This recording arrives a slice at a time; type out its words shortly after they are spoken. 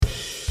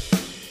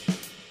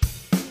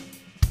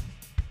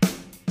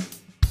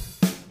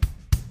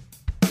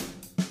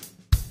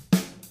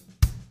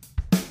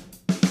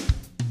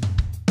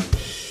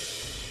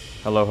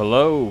Hello,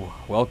 hello.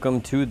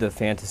 Welcome to the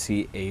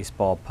Fantasy Ace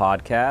Ball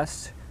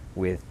podcast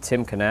with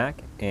Tim Kanak,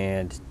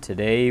 and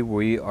today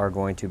we are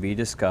going to be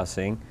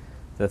discussing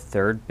the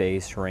third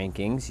base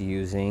rankings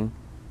using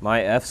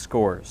my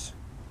fScores.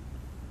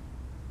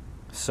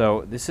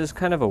 So this is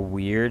kind of a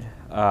weird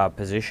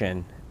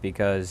position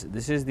because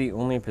this is the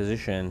only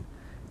position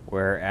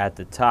where at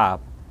the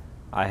top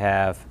I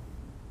have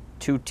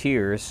two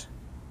tiers.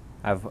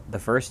 The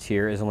first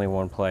tier is only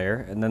one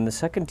player, and then the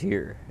second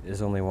tier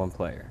is only one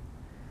player.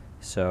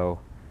 So,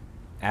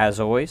 as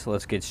always,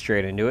 let's get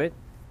straight into it.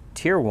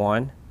 Tier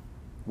 1,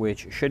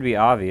 which should be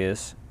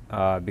obvious,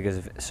 because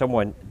if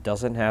someone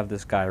doesn't have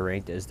this guy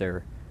ranked as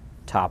their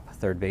top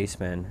third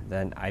baseman,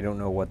 then I don't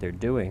know what they're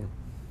doing.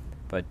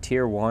 But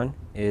Tier 1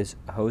 is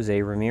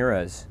Jose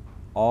Ramirez,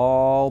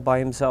 all by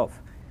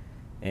himself.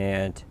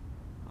 And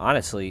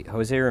honestly,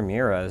 Jose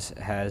Ramirez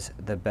has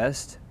the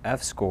best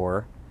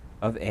fScore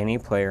of any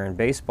player in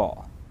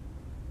baseball.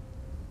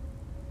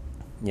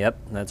 Yep,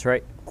 that's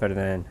right. Better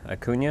than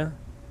Acuna,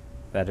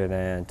 better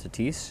than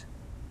Tatis,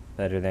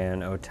 better than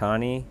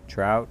Ohtani,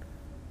 Trout,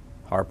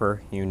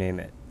 Harper, you name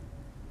it.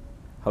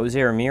 Jose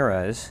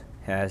Ramirez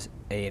has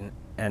an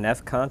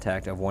F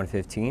contact of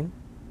 115,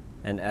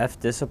 an F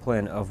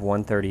discipline of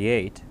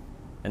 138,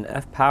 an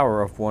F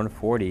power of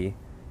 140,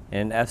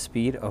 and an F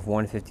speed of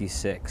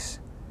 156.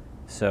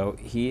 So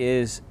he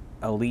is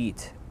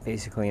elite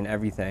basically in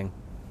everything,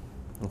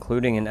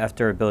 including an F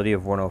durability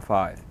of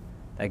 105.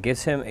 That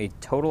gives him a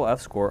total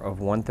fScore of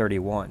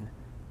 131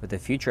 with a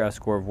future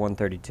fScore of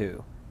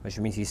 132, which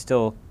means he's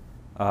still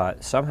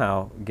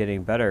somehow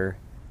getting better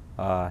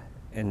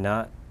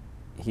and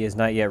he has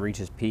not yet reached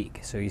his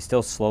peak. So he's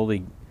still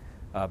slowly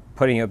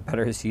putting up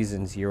better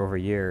seasons year over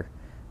year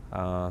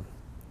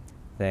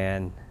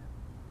than,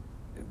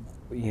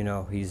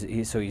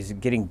 he's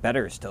getting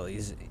better still.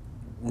 He's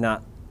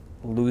not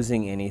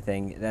losing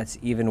anything. That's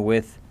even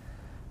with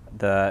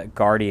the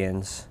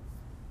Guardians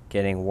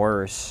getting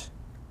worse.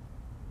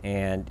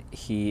 And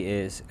he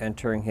is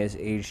entering his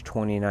age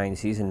 29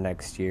 season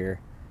next year.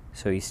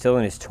 So he's still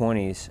in his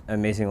 20s,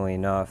 amazingly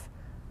enough,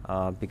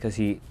 because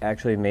he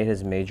actually made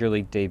his major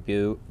league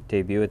debut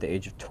at the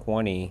age of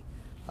 20.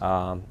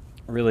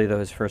 Really, though,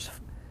 his first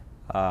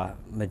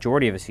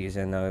majority of a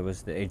season, though, it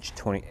was the age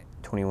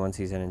 21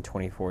 season in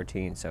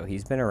 2014. So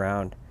he's been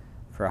around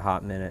for a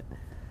hot minute.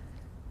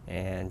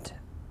 And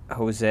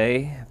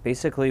Jose,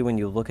 basically, when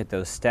you look at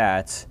those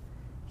stats,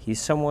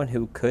 he's someone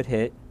who could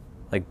hit.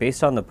 Like,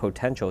 based on the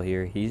potential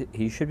here,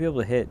 he should be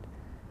able to hit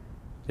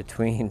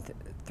between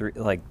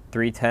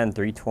 310,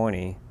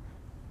 320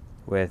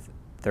 with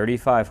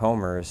 35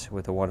 homers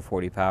with a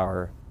 140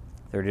 power,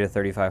 30 to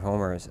 35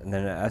 homers, and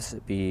then an F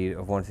speed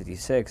of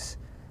 156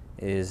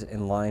 is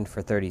in line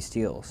for 30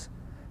 steals.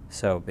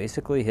 So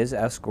basically his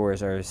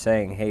fScores are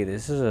saying, hey,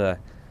 this is a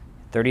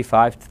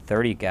 35 to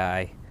 30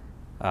 guy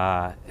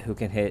who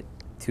can hit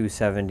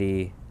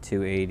 270,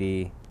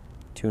 280,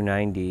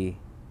 290,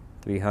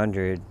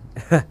 300,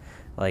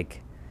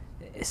 like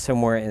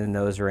somewhere in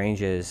those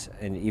ranges,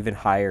 and even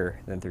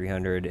higher than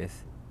 300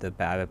 if the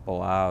BABIP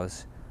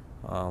allows.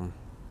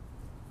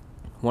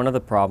 One of the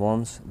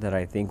problems that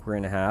I think we're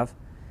going to have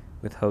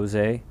with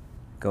Jose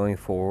going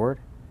forward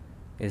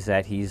is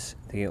that he's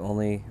the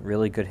only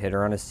really good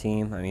hitter on his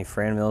team. I mean,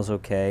 Fran Mill's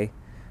okay,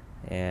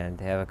 and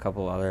they have a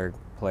couple other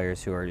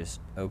players who are just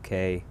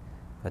okay,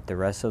 but the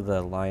rest of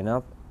the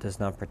lineup does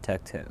not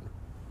protect him.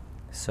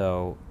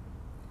 So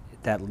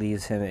that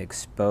leaves him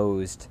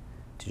exposed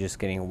to just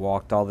getting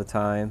walked all the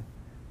time,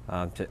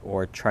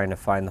 or trying to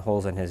find the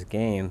holes in his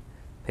game.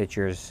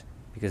 Pitchers,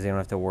 because they don't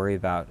have to worry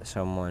about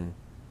someone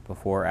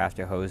before or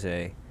after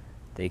Jose,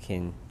 they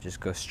can just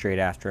go straight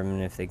after him,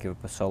 and if they give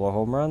up a solo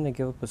home run, they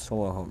give up a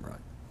solo home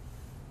run.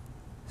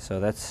 So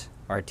that's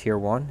our Tier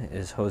 1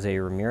 is Jose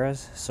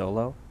Ramirez,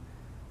 solo.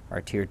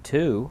 Our Tier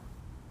 2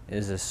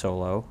 is a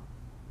solo,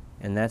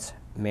 and that's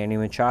Manny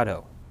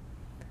Machado.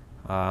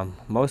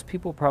 Most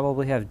people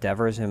probably have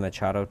Devers and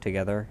Machado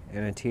together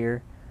in a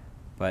tier,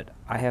 but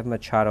I have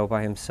Machado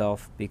by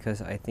himself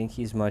because I think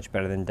he's much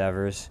better than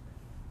Devers,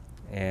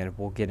 and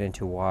we'll get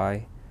into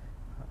why.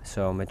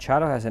 So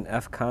Machado has an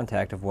F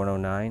contact of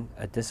 109,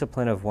 a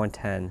discipline of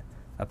 110,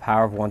 a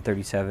power of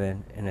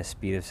 137, and a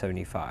speed of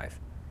 75.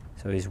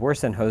 So he's worse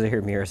than Jose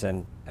Ramirez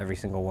in every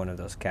single one of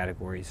those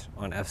categories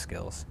on F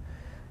skills.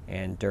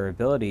 And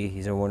durability,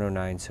 he's a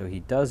 109, so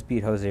he does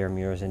beat Jose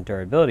Ramirez in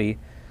durability.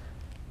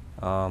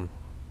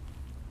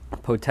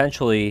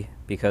 Potentially,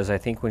 because I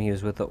think when he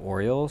was with the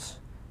Orioles,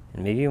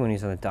 and maybe when he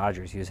was on the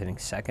Dodgers, he was hitting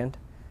second.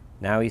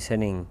 Now he's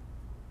hitting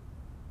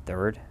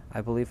third,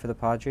 I believe, for the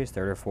Padres,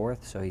 third or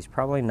fourth. So he's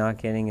probably not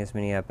getting as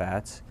many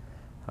at-bats.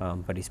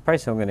 But he's probably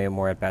still going to get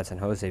more at-bats than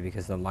Jose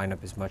because the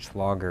lineup is much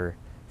longer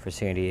for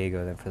San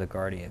Diego than for the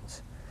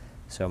Guardians.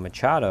 So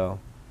Machado,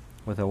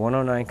 with a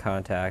 109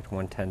 contact,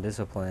 110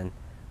 discipline,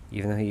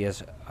 even though he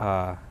has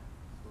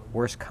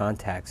worse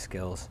contact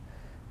skills,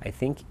 I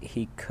think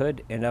he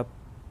could end up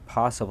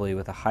possibly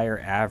with a higher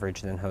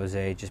average than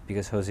Jose, just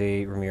because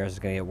Jose Ramirez is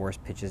going to get worse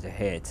pitches to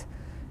hit,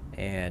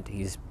 and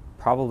he's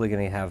probably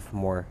going to have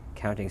more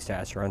counting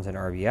stats, runs, and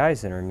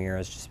RBIs than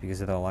Ramirez just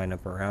because of the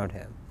lineup around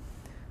him.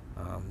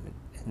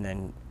 And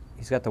then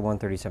he's got the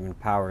 137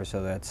 power,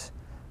 so that's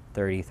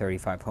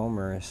 35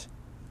 homers.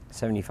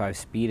 75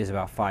 speed is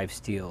about 5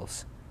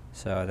 steals.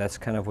 So that's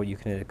kind of what you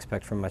can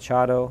expect from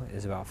Machado,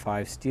 is about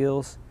 5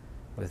 steals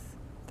with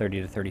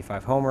 30 to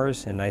 35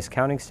 homers and nice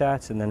counting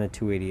stats, and then a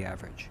 280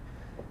 average.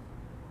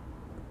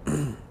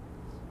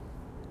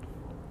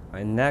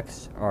 And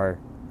next, our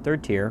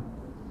third tier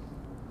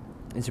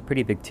is a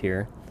pretty big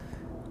tier.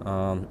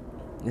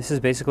 This is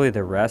basically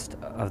the rest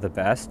of the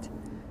best.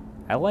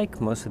 I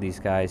like most of these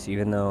guys,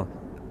 even though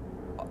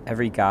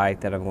every guy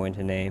that I'm going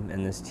to name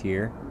in this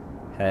tier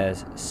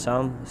has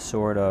some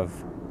sort of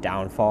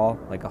downfall,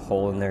 like a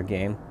hole in their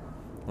game.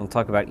 We'll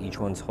talk about each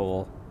one's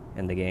hole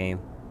in the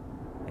game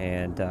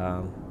and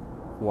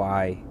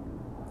why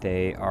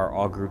they are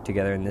all grouped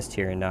together in this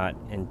tier and not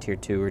in tier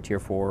 2 or tier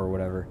 4 or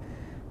whatever.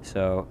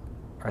 So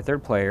our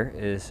third player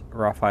is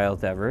Rafael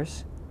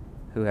Devers,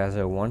 who has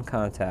a 1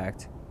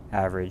 contact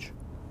average,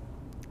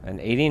 an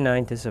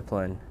 89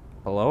 discipline,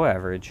 below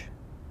average,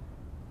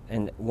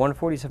 and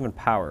 147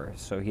 power.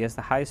 So he has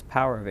the highest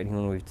power of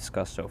anyone we've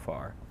discussed so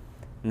far,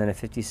 and then a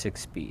 56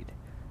 speed.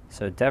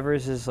 So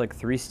Devers is like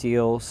 3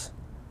 steals,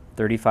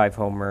 35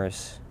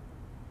 homers,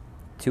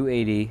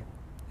 280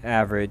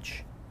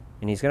 average,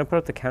 and he's going to put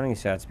up the counting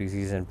stats because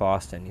he's in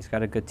Boston. He's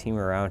got a good team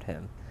around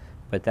him.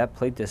 But that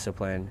plate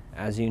discipline,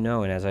 as you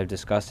know, and as I've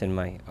discussed in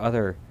my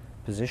other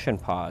position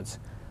pods,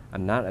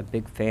 I'm not a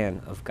big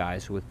fan of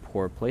guys with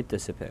poor plate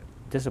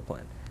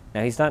discipline.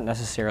 Now, he's not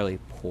necessarily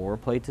poor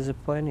plate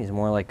discipline. He's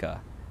more like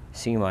a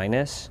C-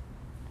 than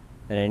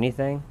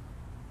anything.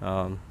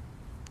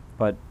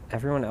 But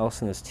everyone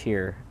else in this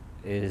tier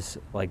is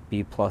like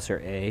B+ or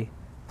A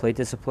plate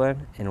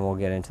discipline, and we'll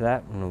get into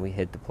that when we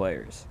hit the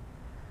players.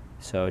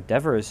 So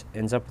Devers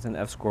ends up with an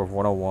fScore of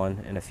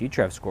 101 and a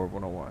future fScore of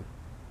 101,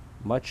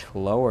 much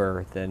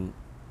lower than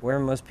where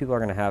most people are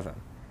going to have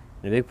him.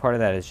 And a big part of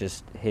that is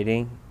just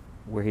hitting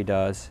where he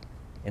does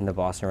in the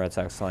Boston Red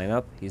Sox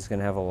lineup. He's going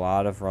to have a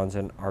lot of runs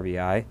and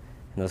RBI, and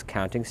those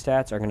counting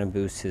stats are going to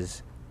boost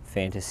his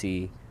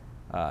fantasy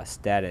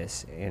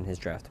status and his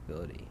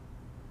draftability.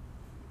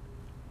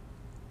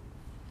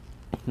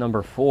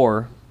 Number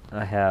 4,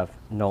 I have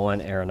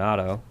Nolan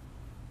Arenado.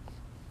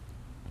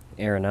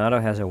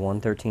 Arenado has a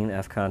 113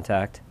 F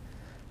contact,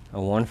 a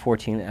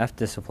 114 F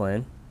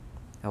discipline,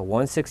 a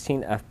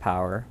 116 F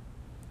power,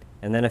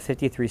 and then a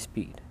 53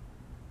 speed.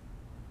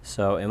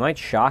 So it might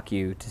shock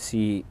you to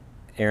see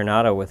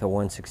Arenado with a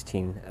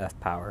 116 F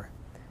power,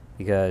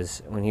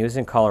 because when he was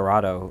in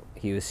Colorado,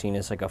 he was seen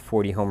as like a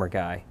 40 homer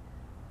guy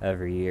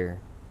every year.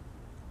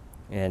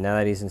 And now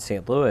that he's in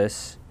St.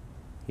 Louis,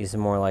 he's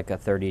more like a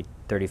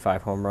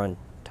 35 home run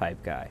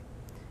type guy.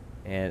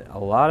 And a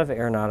lot of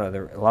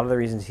Arenado, a lot of the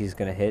reasons he's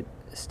going to hit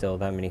still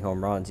that many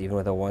home runs, even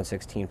with a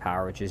 116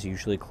 power, which is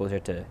usually closer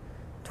to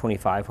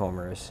 25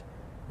 homers.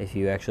 If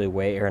you actually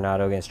weigh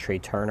Arenado against Trey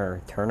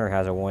Turner, Turner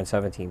has a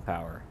 117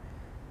 power.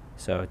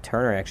 So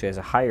Turner actually has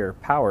a higher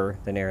power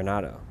than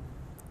Arenado.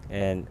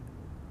 And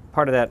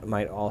part of that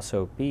might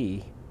also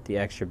be the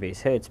extra base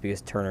hits,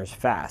 because Turner's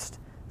fast.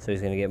 So he's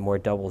going to get more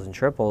doubles and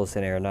triples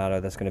than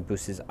Arenado. That's going to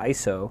boost his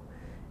ISO.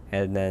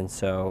 And then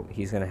so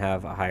he's going to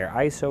have a higher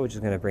ISO, which is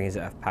going to bring his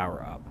F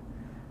power up.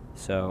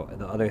 So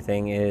the other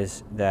thing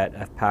is that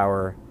F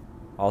power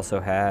also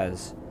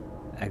has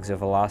exit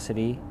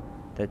velocity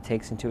that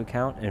takes into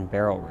account, and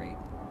barrel rate.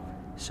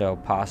 So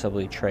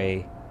possibly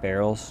Trey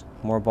barrels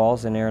more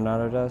balls than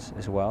Arenado does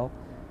as well.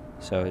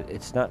 So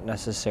it's not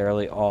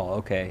necessarily all,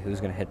 okay,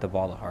 who's going to hit the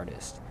ball the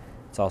hardest.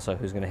 It's also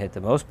who's going to hit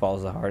the most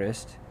balls the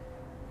hardest.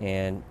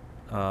 And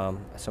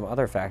some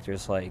other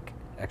factors like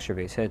extra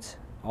base hits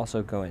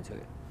also go into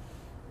it.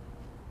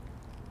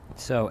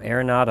 So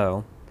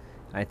Arenado,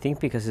 I think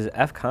because his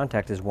F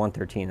contact is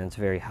 113, that's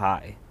very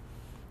high,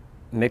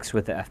 mixed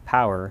with the F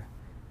power,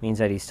 means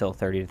that he's still a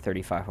 30 to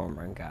 35 home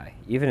run guy,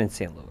 even in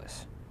St.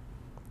 Louis.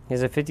 He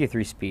has a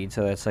 53 speed,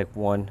 so that's like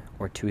 1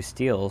 or 2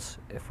 steals,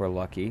 if we're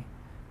lucky,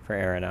 for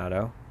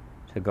Arenado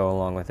to go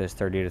along with his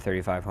 30 to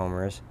 35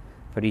 homers.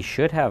 But he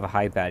should have a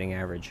high batting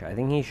average. I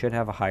think he should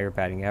have a higher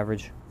batting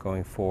average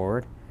going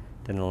forward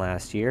than the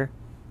last year.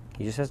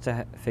 He just has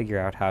to figure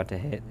out how to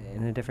hit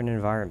in a different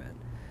environment.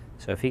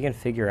 So if he can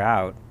figure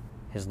out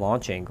his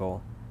launch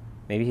angle,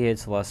 maybe he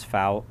hits less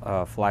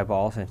fly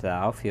balls into the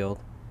outfield,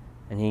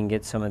 and he can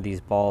get some of these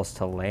balls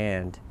to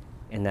land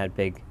in that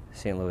big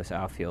St. Louis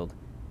outfield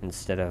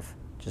instead of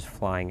just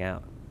flying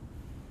out.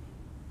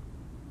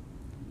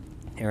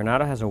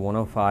 Arenado has a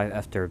 105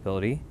 F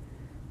durability,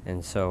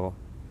 and so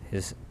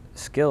his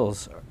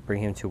skills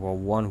bring him to a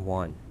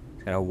 1-1.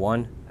 He's got a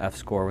 1 F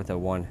score with a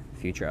 1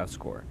 future F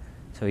score.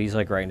 So he's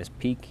like right in his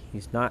peak.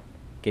 He's not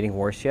getting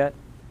worse yet,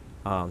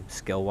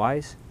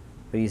 skill-wise,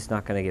 but he's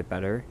not going to get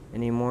better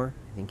anymore.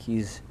 I think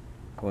he's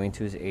going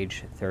to his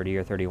age 30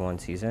 or 31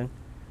 season.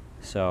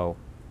 So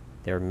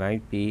there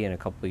might be, in a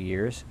couple of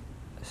years,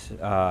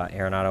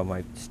 Arenado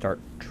might start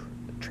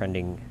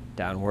trending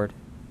downward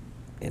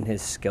in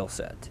his skill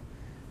set.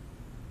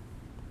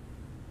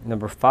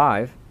 Number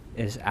 5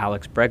 is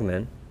Alex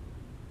Bregman.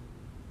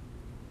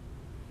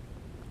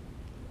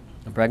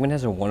 Bregman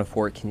has a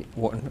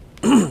 114,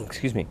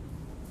 excuse me,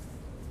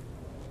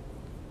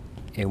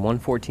 a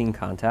 114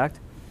 contact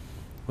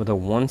with a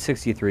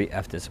 163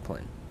 F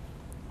discipline,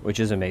 which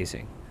is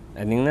amazing.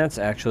 I think that's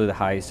actually the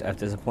highest F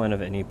discipline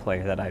of any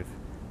player that I've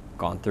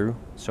gone through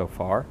so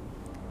far.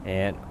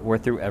 And we're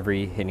through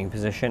every hitting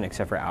position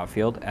except for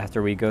outfield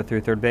after we go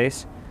through third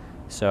base.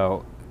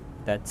 So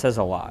that says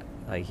a lot.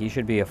 Like, he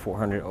should be a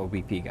 400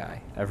 OBP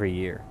guy every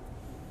year.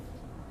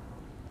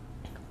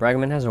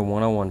 Bregman has a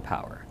 101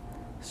 power.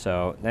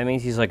 So that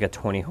means he's like a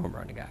 20 home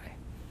run guy,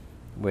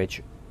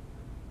 which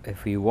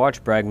if you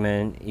watch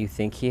Bregman, you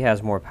think he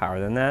has more power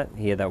than that.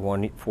 He had that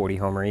 140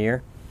 homer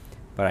year.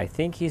 But I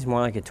think he's more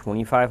like a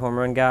 25 home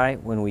run guy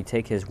when we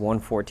take his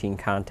 114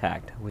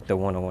 contact with the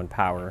 101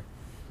 power,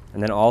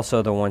 and then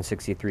also the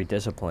 163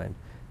 discipline,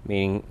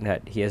 meaning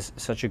that he's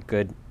such a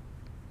good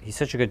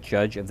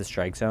judge of the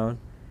strike zone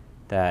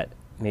that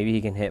maybe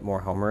he can hit more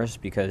homers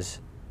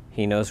because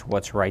he knows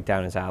what's right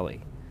down his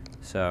alley.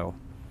 So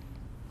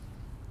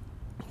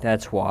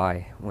that's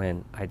why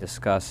when I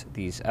discuss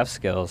these F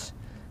skills,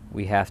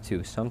 we have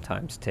to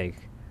sometimes take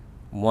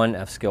one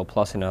F skill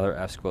plus another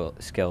F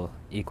skill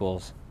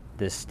equals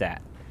this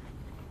stat.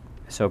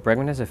 So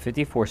Bregman has a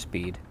 54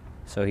 speed,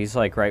 so he's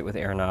like right with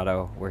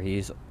Arenado, where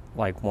he's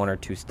like 1 or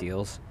 2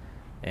 steals.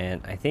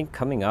 And I think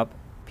coming up,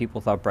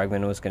 people thought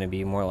Bregman was going to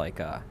be more like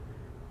a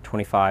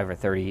 25 or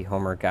 30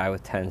 homer guy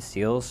with 10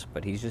 steals,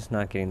 but he's just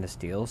not getting the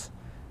steals.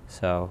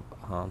 So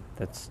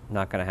that's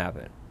not going to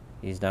happen.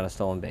 He's not a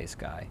stolen base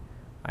guy.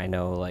 I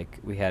know, like,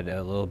 we had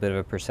a little bit of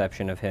a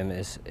perception of him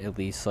as at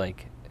least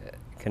like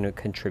can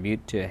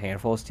contribute to a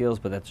handful of steals,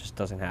 but that just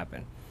doesn't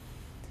happen.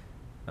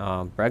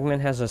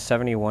 Bregman has a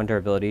 71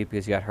 durability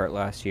because he got hurt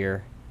last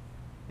year,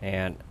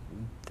 and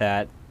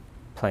that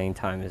playing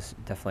time is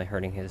definitely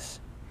hurting his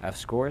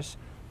fScores.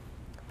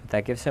 But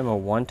that gives him a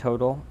 1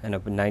 total and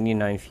a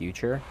 99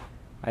 future.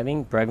 I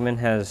think Bregman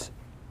has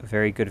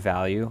very good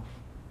value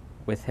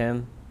with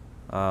him.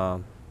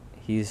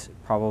 He's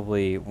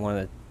probably one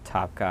of the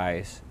top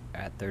guys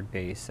at third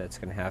base that's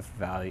going to have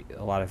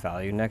a lot of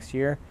value next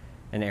year,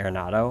 and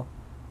Arenado.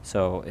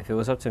 So if it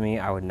was up to me,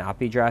 I would not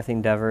be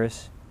drafting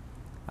Devers.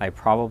 I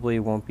probably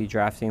won't be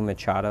drafting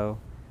Machado.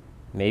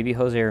 Maybe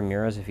Jose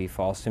Ramirez if he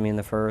falls to me in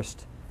the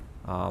first.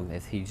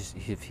 If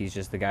he's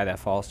just the guy that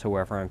falls to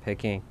wherever I'm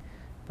picking.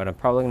 But I'm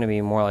probably going to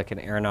be more like an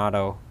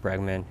Arenado,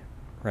 Bregman,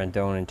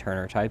 Rendon, and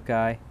Turner type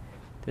guy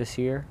this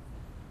year.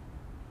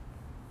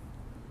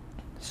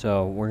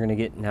 So we're going to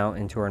get now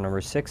into our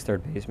number 6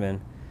 third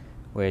baseman,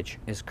 which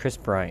is Kris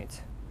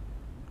Bryant.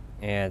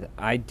 And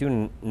I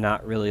do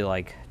not really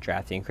like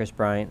drafting Kris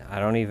Bryant. I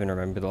don't even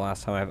remember the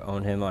last time I've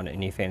owned him on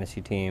any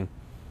fantasy team.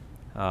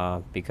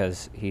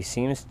 Because he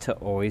seems to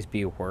always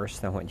be worse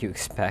than what you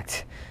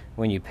expect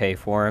when you pay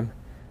for him.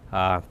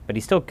 But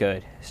he's still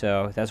good,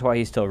 so that's why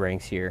he still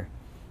ranks here.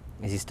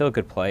 He's still a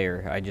good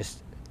player. I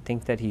just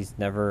think that he's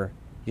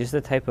just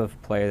the type of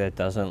player that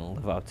doesn't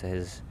live up to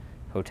his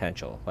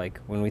potential. Like,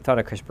 when we thought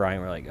of Kris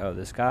Bryant, we're like, oh,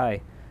 this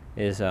guy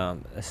is a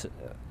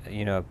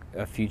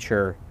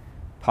future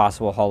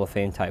possible Hall of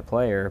Fame type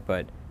player,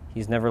 but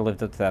he's never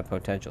lived up to that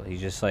potential.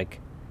 He's just like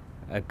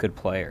a good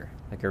player,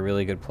 like a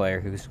really good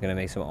player who's going to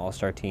make some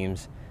all-star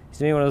teams. He's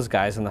going to be one of those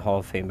guys on the Hall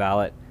of Fame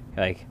ballot.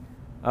 You're like,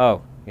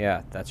 oh,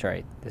 yeah, that's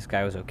right. This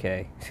guy was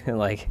okay.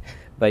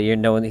 But you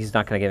know he's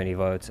not going to get any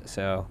votes.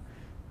 So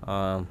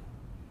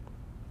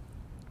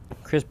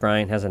Kris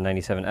Bryant has a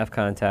 97 F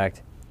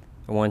contact,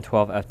 a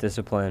 112 F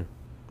discipline,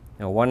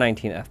 a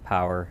 119 F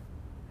power,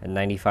 a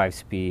 95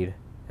 speed,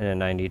 and a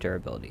 90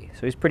 durability.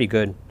 So he's pretty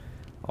good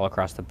all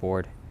across the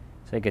board.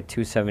 It's like a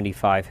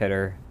 275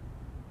 hitter.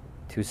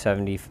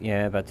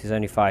 About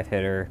 275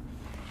 hitter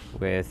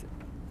with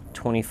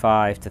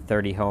 25 to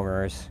 30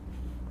 homers,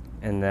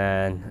 and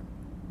then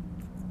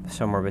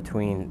somewhere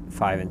between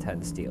 5 and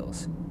 10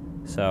 steals.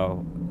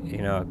 So,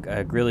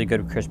 a really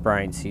good Kris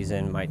Bryant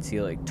season might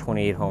see like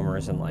 28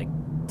 homers and like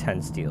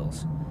 10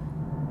 steals,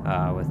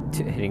 with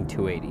hitting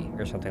 280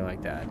 or something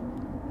like that,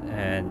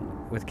 and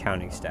with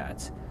counting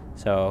stats.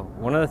 So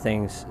one of the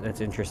things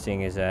that's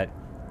interesting is that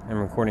I'm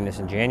recording this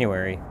in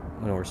January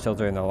when we're still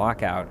during the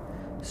lockout.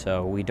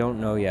 So we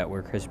don't know yet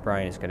where Kris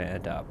Bryant is going to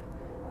end up.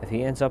 If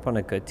he ends up on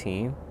a good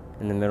team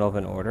in the middle of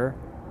an order,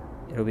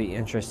 it'll be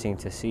interesting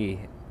to see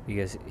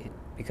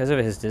because of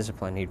his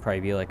discipline, he'd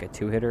probably be like a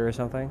 2-hitter or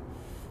something,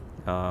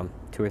 2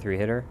 or 3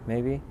 hitter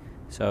maybe.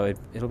 So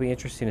it'll be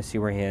interesting to see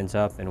where he ends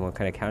up and what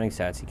kind of counting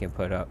stats he can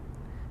put up.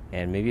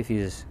 And maybe if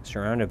he's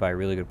surrounded by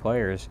really good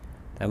players,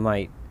 that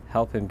might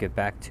help him get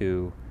back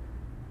to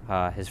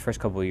his first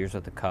couple of years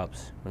with the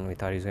Cubs when we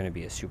thought he was going to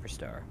be a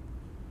superstar.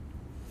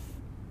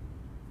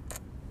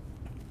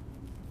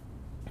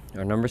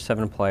 Our number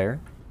 7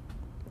 player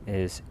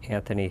is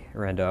Anthony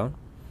Rendon.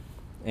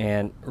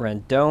 And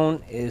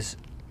Rendon is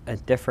a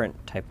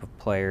different type of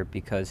player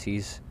because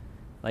he's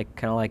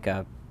kind of like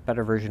a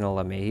better version of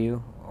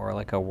LeMahieu or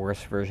like a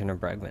worse version of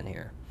Bregman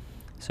here.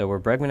 So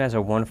where Bregman has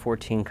a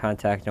 114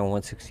 contact and a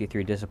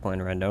 163 discipline,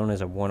 Rendon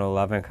has a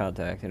 111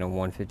 contact and a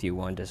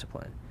 151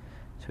 discipline.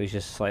 So he's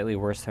just slightly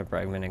worse than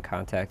Bregman in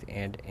contact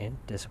and in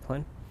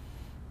discipline.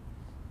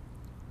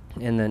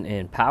 And then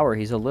in power,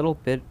 he's a little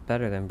bit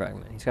better than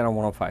Bregman. He's got a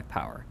 105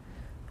 power.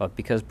 But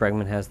because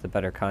Bregman has the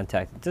better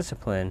contact and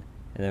discipline,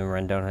 and then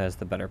Rendon has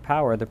the better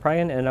power, they're probably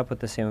going to end up with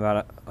the same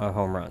amount of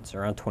home runs,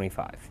 around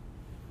 25.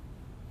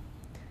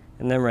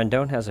 And then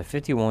Rendon has a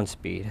 51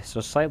 speed,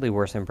 so slightly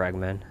worse than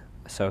Bregman.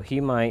 So he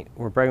might,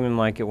 where Bregman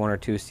might get 1 or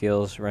 2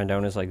 steals,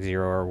 Rendon is like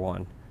 0 or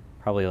 1.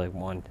 Probably like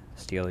 1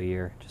 steal a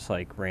year, just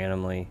like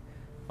randomly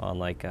on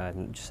like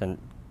just a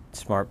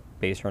smart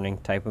base running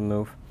type of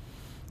move.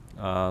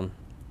 So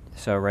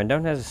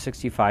Rendon has a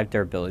 65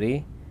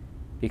 durability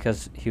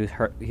because he was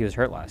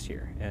hurt last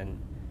year. And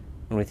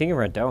when we think of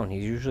Rendon,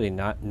 he's usually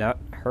not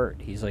hurt.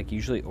 He's like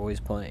usually always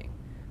playing.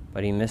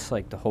 But he missed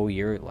like the whole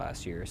year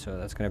last year, so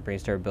that's going to bring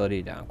his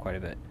durability down quite a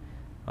bit.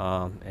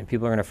 And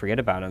people are going to forget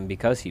about him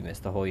because he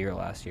missed the whole year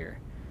last year.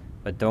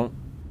 But don't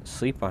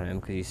sleep on him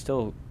because he's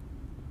still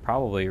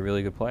probably a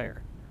really good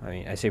player. I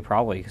mean, I say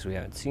probably because we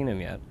haven't seen him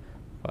yet,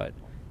 but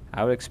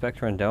I would expect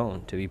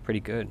Rendon to be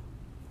pretty good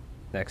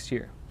next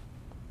year.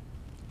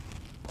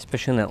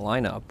 Especially in that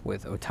lineup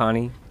with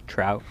Ohtani,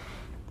 Trout,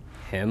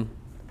 him,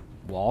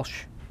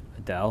 Walsh,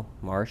 Adele,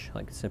 Marsh.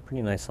 Like, it's a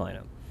pretty nice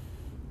lineup.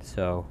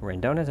 So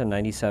Rendon has a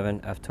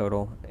 97 F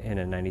total and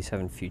a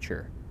 97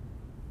 future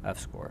F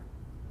score.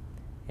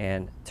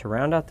 And to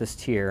round out this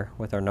tier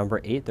with our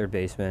number 8 third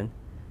baseman,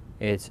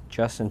 it's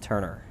Justin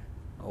Turner,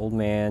 old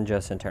man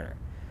Justin Turner.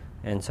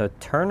 And so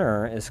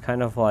Turner is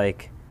kind of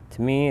like,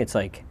 to me, it's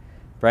like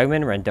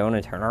Bregman, Rendon,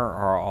 and Turner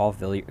are all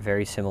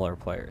very similar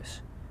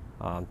players.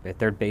 They're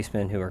third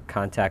basemen who are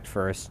contact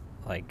first,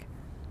 like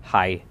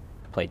high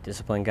plate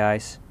discipline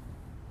guys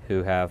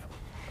who have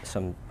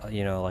some,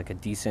 like a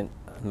decent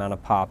amount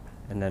of pop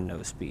and then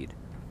no speed.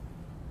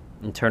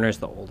 And Turner's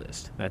the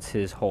oldest. That's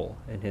his hole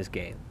in his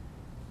game.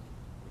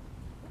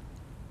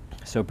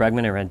 So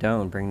Bregman and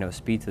Rendon bring no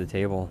speed to the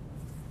table,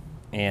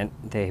 and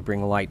they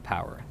bring light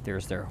power.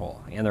 There's their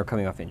hole, and they're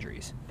coming off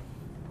injuries.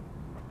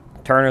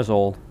 Turner's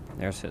old.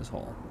 There's his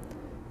hole.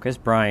 Kris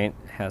Bryant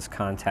has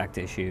contact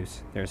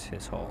issues. There's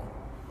his hole.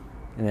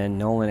 And then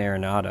Nolan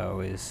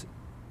Arenado is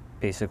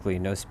basically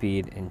no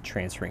speed and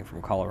transferring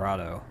from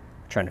Colorado,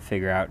 trying to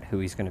figure out who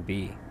he's going to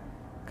be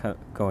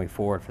going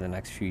forward for the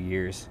next few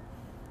years,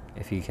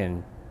 if he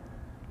can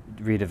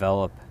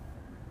redevelop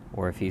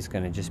or if he's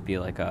going to just be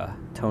like a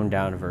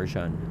toned-down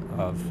version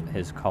of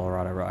his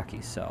Colorado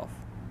Rockies self,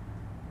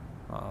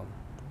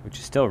 which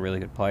is still a really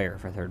good player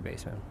for third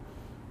baseman.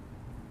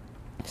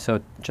 So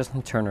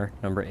Justin Turner,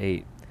 number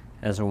 8,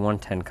 has a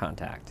 110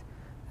 contact.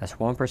 That's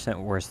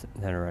 1% worse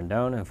than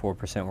Rendon and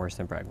 4% worse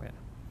than Bregman.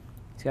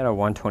 He's got a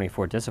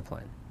 124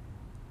 discipline.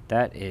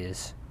 That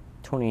is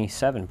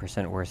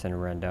 27% worse than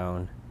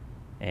Rendon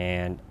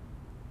and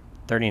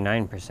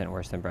 39%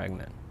 worse than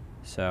Bregman.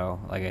 So,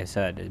 like I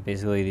said,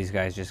 basically these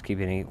guys just keep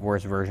getting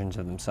worse versions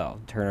of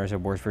themselves. Turner's a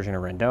worse version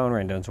of Rendon,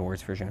 Rendon's a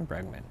worse version of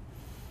Bregman.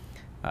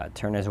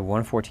 Turner has a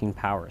 114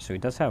 power, so he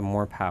does have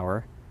more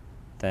power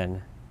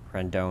than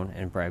Rendon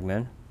and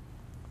Bregman,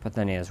 but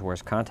then he has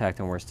worse contact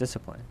and worse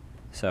discipline.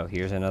 So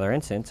here's another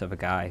instance of a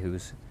guy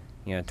who's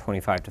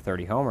 25 to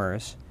 30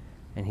 homers,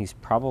 and he's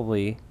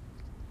probably,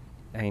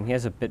 he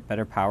has a bit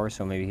better power,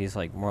 so maybe he's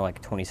like more like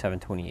 27,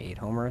 28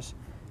 homers,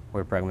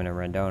 where Bregman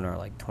and Rendon are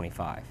like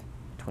 25,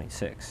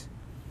 26.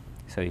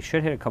 So he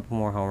should hit a couple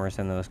more homers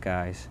than those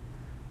guys.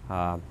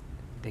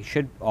 They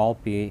should all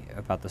be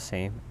about the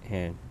same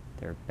in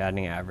their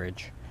batting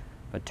average,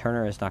 but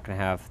Turner is not going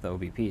to have the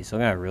OBP. He's still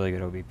going to have a really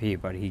good OBP,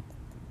 but he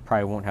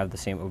probably won't have the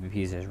same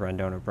OBPs as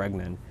Rendon or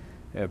Bregman.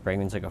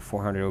 Bregman's like a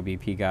 400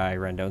 OBP guy.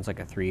 Rendon's like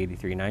a 380,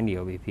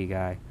 390 OBP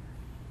guy.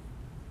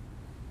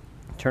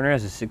 Turner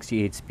has a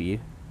 68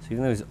 speed, so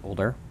even though he's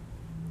older,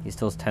 he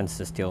still tends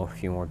to steal a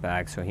few more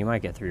bags, so he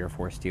might get 3 or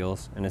 4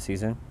 steals in a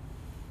season.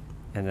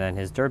 And then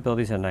his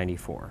durability is a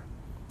 94.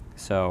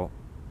 So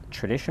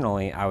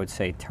traditionally, I would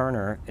say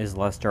Turner is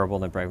less durable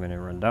than Bregman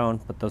and Rendon,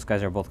 but those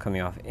guys are both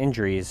coming off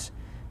injuries,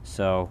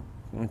 so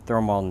throw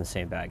them all in the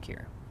same bag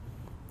here.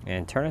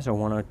 And Turner's a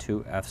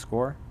 102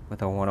 fScore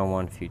with a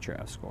 101 future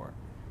fScore.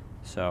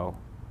 So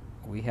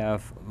we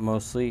have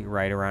mostly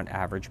right around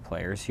average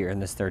players here in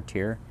this third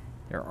tier.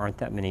 There aren't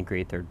that many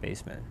great third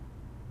basemen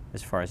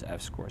as far as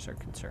fScores are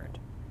concerned.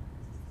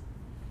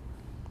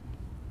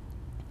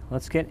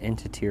 Let's get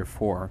into tier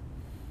 4,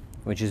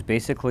 which is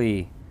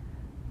basically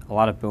a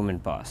lot of boom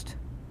and bust.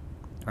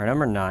 Our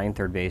number 9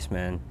 third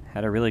baseman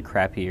had a really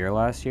crappy year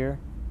last year.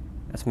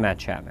 That's Matt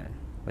Chapman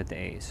with the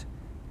A's.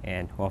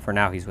 And, well, for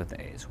now he's with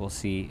the A's. We'll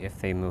see if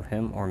they move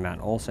him or Matt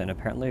Olson.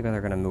 Apparently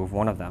they're going to move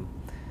one of them.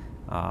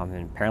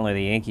 And apparently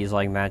the Yankees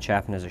like Matt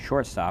Chapman as a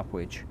shortstop,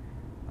 which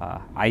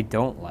I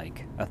don't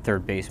like a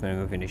third baseman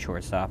moving to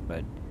shortstop.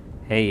 But,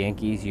 hey,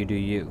 Yankees, you do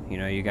you.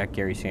 You got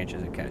Gary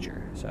Sanchez at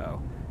catcher,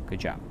 so good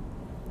job.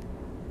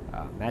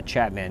 Matt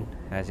Chapman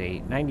has a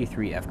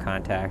 93 F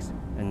contacts,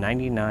 a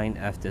 99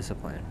 F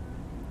discipline,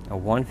 a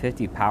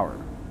 150 power,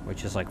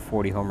 which is like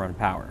 40 home run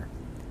power,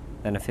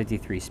 then a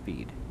 53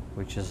 speed,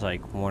 which is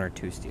like 1 or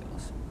 2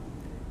 steals,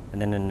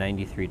 and then a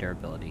 93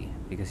 durability,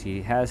 because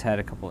he has had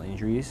a couple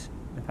injuries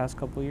in the past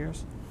couple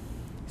years.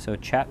 So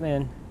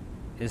Chapman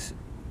is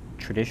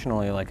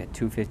traditionally like a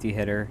 250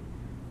 hitter.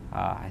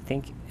 I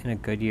think in a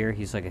good year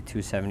he's like a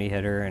 270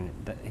 hitter, and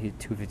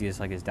 250 is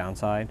like his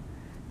downside.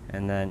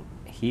 And then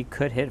he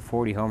could hit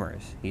 40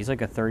 homers. He's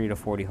like a 30 to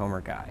 40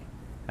 homer guy.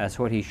 That's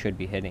what he should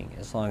be hitting,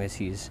 as long as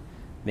he's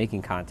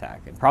making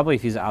contact. And probably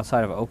if he's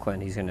outside of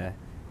Oakland, he's gonna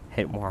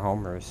hit more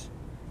homers.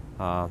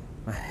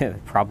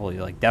 Probably,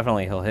 like,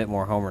 definitely he'll hit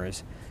more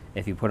homers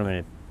if you put him in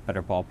a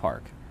better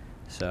ballpark.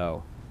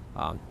 So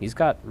he's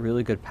got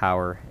really good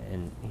power,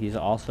 and he's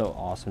also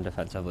awesome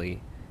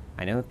defensively.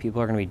 I know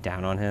people are going to be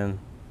down on him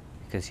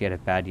because he had a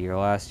bad year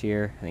last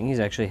year. I think he's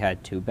actually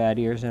had 2 bad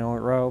years in a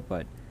row,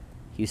 but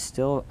he's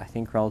still, I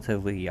think,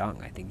 relatively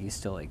young. I think he's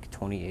still like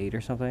 28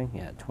 or something.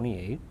 Yeah,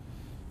 28.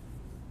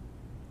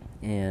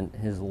 And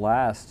his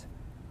last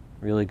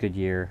really good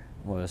year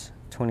was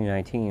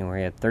 2019, where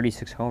he had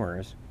 36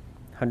 homers,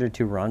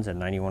 102 runs, and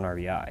 91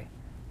 RBI.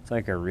 It's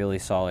like a really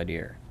solid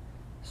year.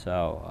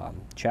 So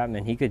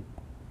Chapman, he could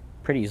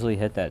pretty easily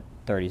hit that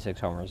 36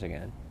 homers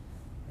again.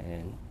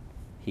 And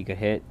he could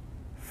hit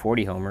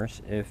 40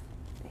 homers if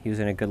he was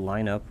in a good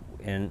lineup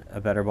in a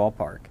better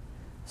ballpark.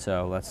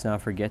 So let's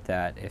not forget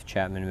that if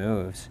Chapman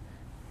moves,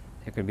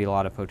 there could be a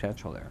lot of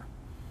potential there.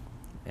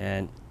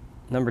 And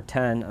number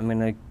 10, I'm going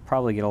to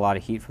probably get a lot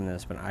of heat from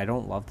this, but I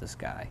don't love this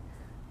guy.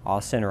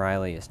 Austin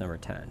Riley is number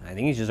 10. I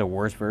think he's just a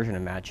worse version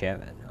of Matt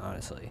Chapman,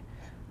 honestly.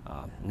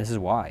 And this is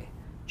why.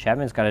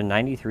 Chapman's got a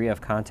 93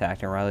 of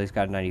contact, and Riley's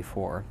got a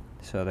 94,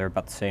 so they're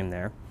about the same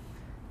there.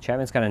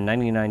 Chapman's got a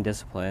 99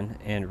 discipline,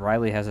 and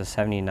Riley has a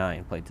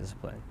 79 plate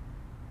discipline.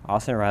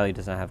 Austin Riley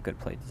does not have good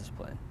plate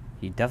discipline.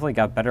 He definitely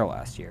got better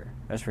last year,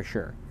 that's for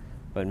sure.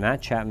 But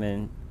Matt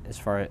Chapman, as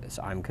far as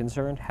I'm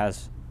concerned,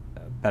 has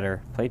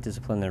better plate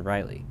discipline than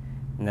Riley.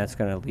 And that's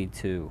going to lead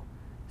to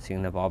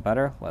seeing the ball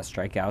better, less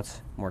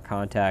strikeouts, more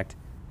contact,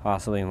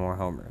 possibly more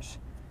homers.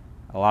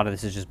 A lot of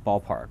this is just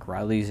ballpark.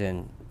 Riley's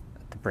in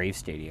the Braves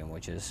Stadium,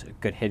 which is a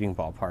good hitting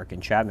ballpark,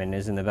 and Chapman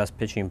is in the best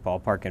pitching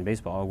ballpark in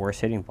baseball, a worse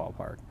hitting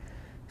ballpark.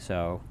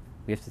 So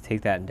we have to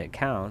take that into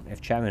account.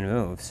 If Chapman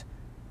moves,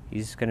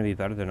 he's going to be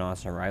better than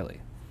Austin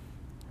Riley.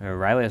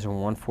 Riley has a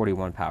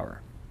 141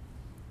 power,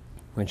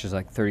 which is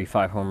like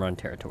 35 home run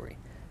territory,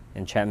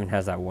 and Chapman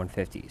has that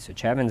 150. So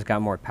Chapman's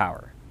got more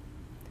power.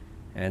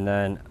 And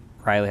then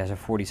Riley has a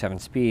 47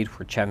 speed,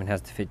 where Chapman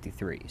has the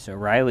 53. So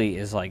Riley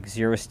is like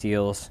 0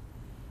 steals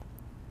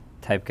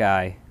type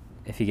guy.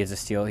 If he gets a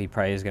steal, he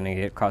probably is going to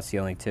get caught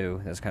stealing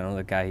too. That's kind of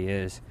the guy he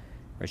is.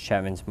 Whereas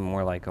Chapman's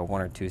more like a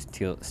 1 or 2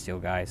 steal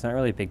guy. It's not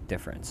really a big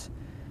difference.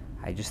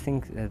 I just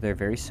think that they're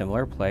very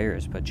similar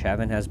players, but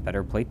Chapman has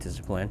better plate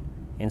discipline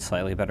and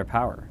slightly better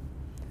power.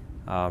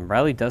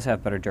 Riley does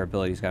have better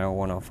durability. He's got a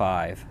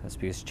 105. That's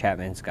because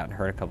Chapman's gotten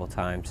hurt a couple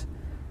times.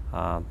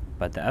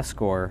 But the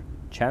fScore,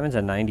 Chapman's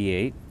a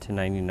 98 to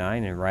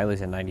 99, and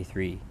Riley's a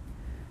 93.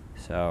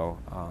 So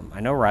I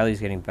know Riley's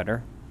getting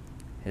better.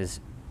 His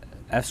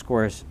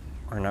fScores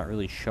are not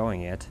really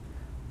showing it.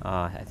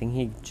 I think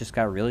he just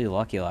got really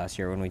lucky last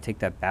year when we take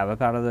that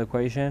BABIP out of the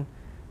equation,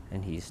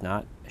 and he's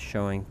not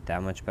showing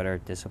that much better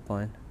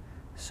discipline.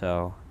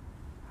 So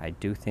I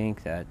do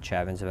think that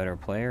Chapman's a better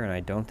player, and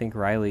I don't think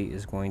Riley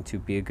is going to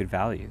be a good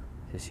value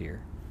this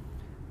year.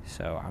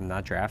 So I'm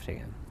not drafting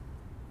him.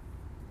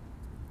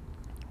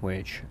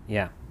 Which,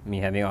 yeah, me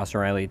having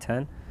Austin Riley at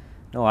 10.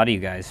 A lot of you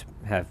guys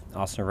have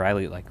Austin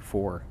Riley at like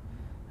 4,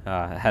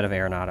 ahead of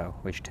Arenado,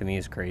 which to me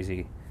is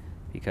crazy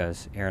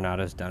because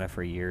Arenado's done it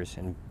for years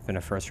and been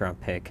a first-round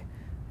pick,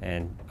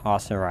 and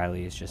Austin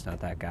Riley is just not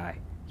that guy.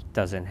 He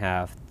doesn't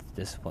have the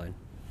discipline.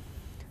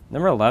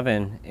 Number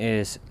 11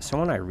 is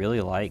someone I really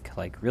like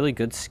really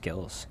good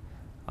skills.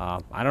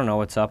 I don't know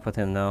what's up with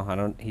him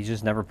though. He's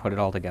just never put it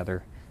all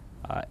together.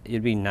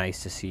 It'd be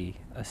nice to see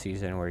a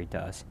season where he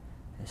does.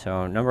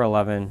 So number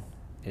 11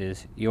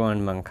 is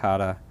Yoan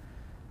Moncada,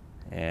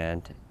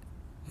 and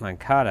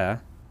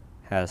Moncada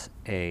has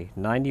a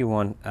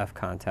 91 F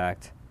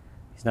contact.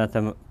 He's not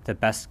the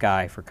best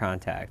guy for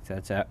contact.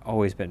 That's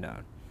always been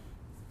known.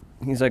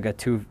 He's like a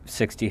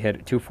 260 hitter,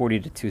 240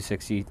 to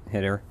 260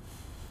 hitter.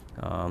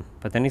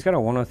 But then he's got a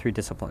 103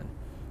 discipline.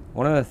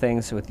 One of the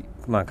things with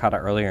Moncada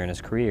earlier in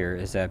his career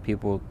is that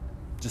people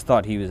just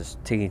thought he was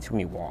taking too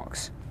many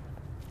walks.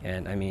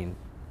 And, I mean,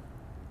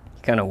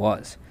 he kind of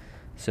was.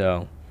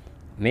 So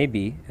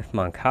maybe if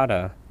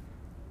Moncada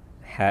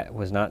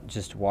was not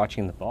just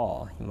watching the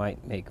ball, he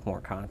might make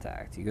more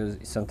contact.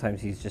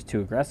 Sometimes he's just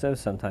too aggressive.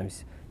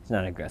 Sometimes he's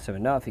not aggressive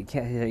enough. He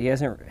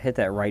hasn't hit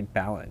that right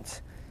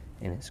balance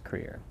in his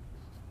career.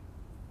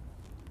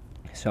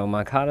 So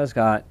Moncada's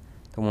got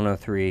the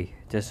 103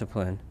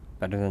 discipline,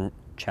 better than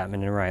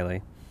Chapman and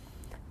Riley.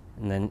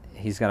 And then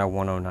he's got a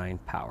 109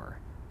 power.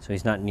 So he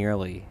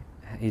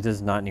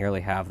does not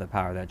nearly have the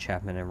power that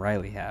Chapman and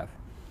Riley have.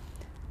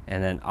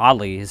 And then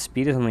oddly, his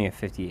speed is only a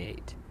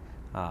 58.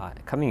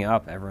 Coming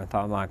up, everyone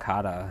thought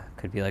Moncada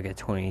could be like a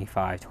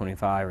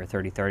 25-25 or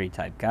 30-30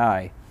 type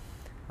guy.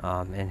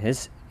 And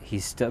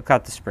he's still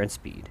got the sprint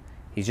speed.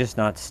 He's just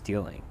not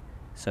stealing.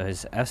 So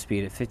his F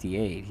speed at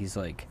 58, he's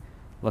like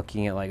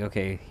looking at like,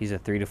 okay, he's a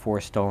 3 to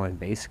 4 stolen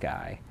base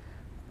guy,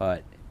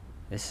 but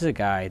this is a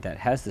guy that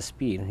has the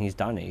speed, and he's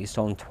done it. He's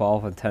stolen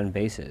 12 and 10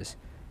 bases.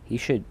 He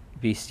should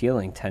be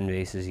stealing 10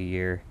 bases a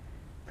year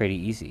pretty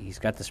easy. He's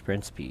got the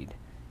sprint speed.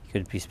 He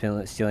could be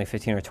stealing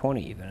 15 or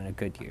 20 even in a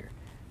good year,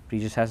 but he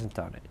just hasn't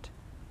done it.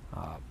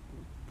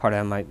 Part of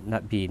that might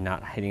not be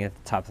not hitting at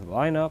the top of the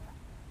lineup.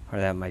 Part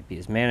of that might be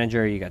his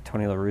manager. You got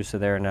Tony La Russa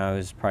there now,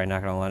 who's probably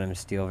not going to let him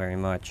steal very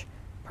much.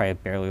 Probably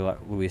barely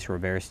let Luis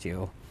Robert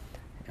steal.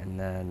 And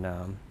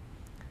then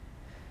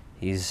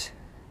he's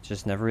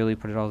just never really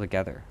put it all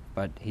together.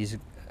 But he's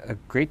a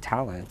great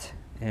talent,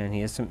 and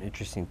he has some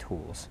interesting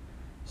tools.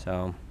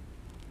 So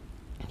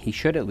he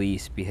should at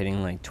least be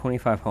hitting like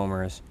 25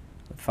 homers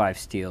with 5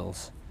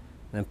 steals,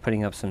 and then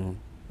putting up some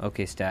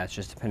okay stats,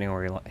 just depending on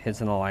where he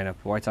hits in the lineup.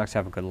 The White Sox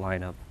have a good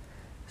lineup,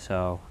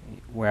 so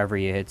wherever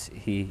he hits,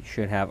 he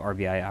should have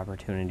RBI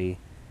opportunity.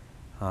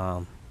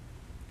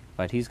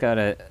 But he's got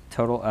a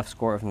total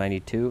fScore of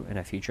 92 and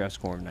a future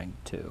fScore of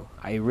 92.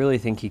 I really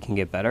think he can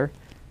get better,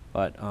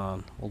 but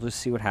we'll just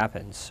see what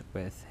happens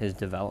with his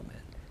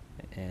development.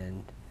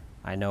 And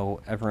I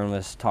know everyone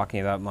was talking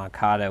about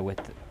Machado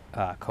with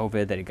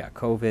COVID, that he got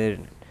COVID,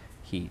 and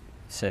he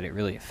said it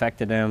really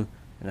affected him,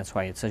 and that's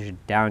why he had such a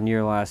down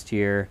year last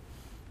year.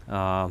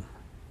 Last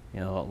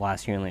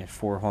year he only had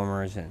 4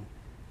 homers and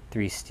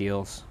 3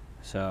 steals,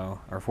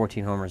 or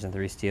 14 homers and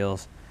 3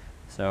 steals.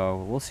 So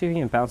we'll see if he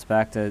can bounce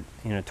back to,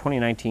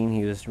 2019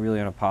 he was really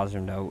on a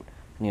positive note,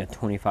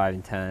 25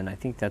 and 10. I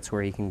think that's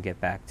where he can get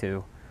back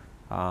to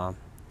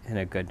in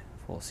a good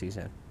full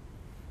season.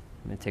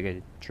 I'm going to take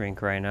a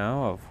drink right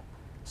now of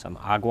some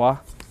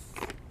agua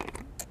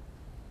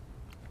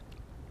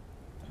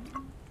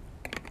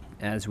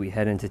as we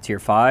head into Tier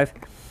 5.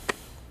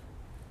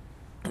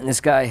 And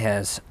this guy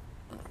has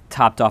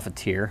topped off a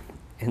tier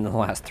in the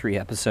last 3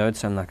 episodes,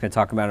 so I'm not going to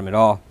talk about him at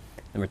all.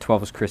 Number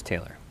 12 is Chris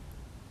Taylor.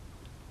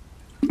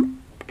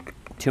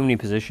 Too many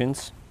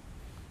positions.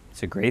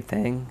 It's a great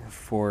thing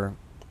for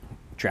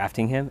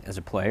drafting him as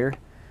a player,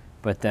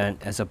 but then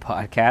as a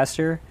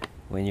podcaster,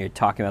 when you're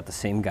talking about the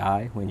same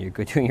guy, when you're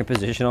doing your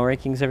positional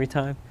rankings every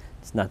time,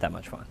 it's not that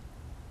much fun.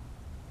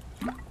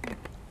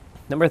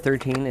 Number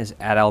 13 is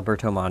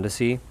Adalberto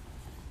Mondesi,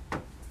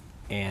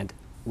 and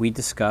we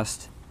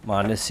discussed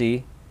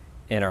Mondesi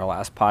in our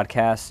last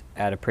podcast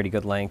at a pretty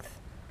good length.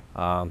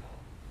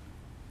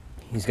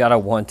 He's got a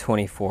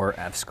 124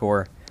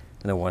 fScore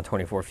and a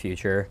 124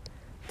 future.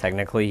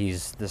 Technically,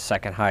 he's the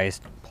second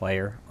highest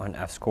player on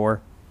fScore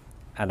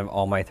out of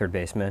all my third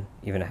basemen,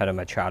 even ahead of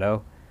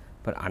Machado.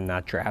 But I'm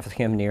not drafting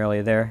him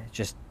nearly there. It's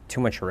just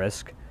too much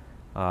risk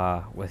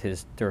with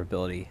his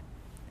durability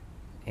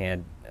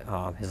and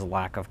his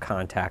lack of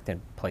contact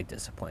and plate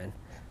discipline.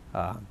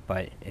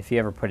 But if he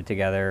ever put it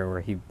together,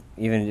 where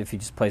even if he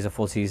just plays a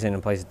full season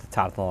and plays at the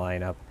top of the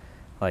lineup,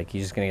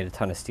 he's just going to get a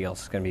ton of steals.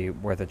 It's going to be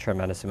worth a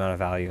tremendous amount of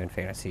value in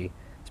fantasy,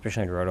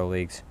 especially in roto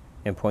leagues,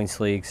 in points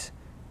leagues,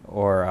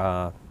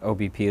 or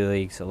OBP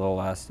leagues, a little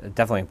less.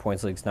 Definitely in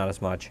points leagues, not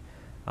as much,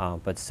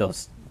 but still,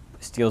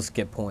 steals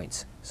get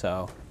points,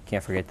 so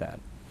can't forget that.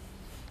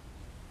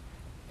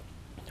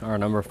 Our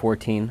number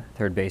 14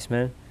 third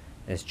baseman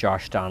is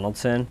Josh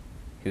Donaldson,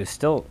 who's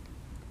still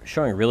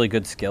showing really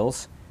good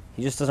skills.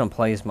 He just doesn't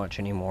play as much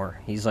anymore.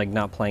 He's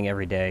not playing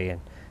every day, and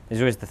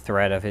there's always the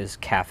threat of his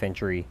calf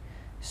injury.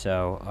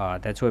 So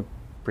that's what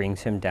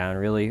brings him down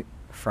really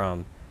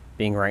from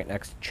being right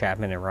next to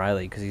Chapman and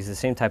Riley, because he's the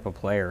same type of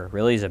player.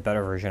 Really, he's a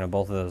better version of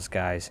both of those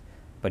guys,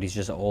 but he's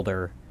just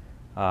older.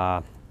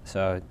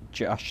 So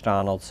Josh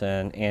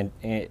Donaldson, and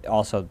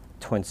also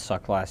Twins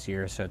sucked last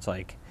year, so it's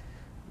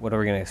what are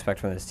we going to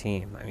expect from this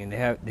team? I mean,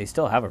 they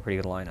still have a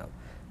pretty good lineup,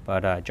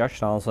 but Josh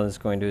Donaldson is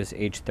going to his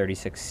age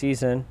 36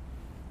 season.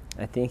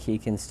 I think he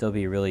can still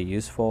be really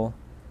useful,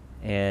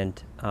 and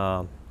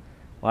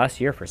last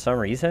year for some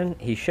reason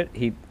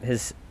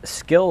his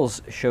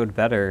skills showed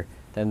better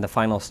than the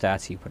final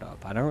stats he put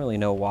up. I don't really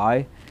know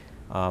why.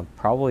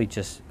 Probably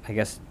just, I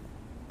guess,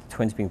 the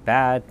Twins being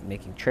bad,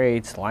 making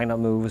trades, lineup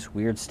moves,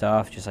 weird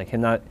stuff. Just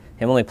him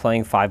only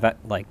playing 5.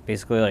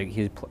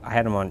 Basically, I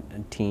had him on a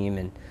team,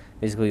 and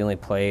basically he only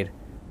played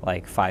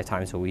 5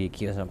 times a week.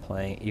 He wasn't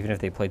playing. Even if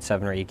they played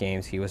 7 or 8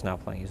 games, he was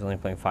not playing. He was only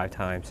playing 5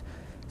 times.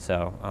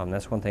 So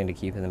that's one thing to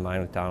keep in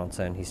mind with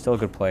Donaldson. He's still a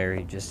good player.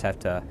 You just have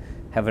to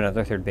have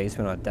another third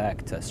baseman on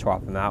deck to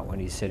swap him out when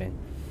he's sitting.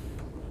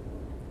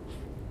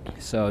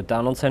 So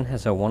Donaldson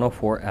has a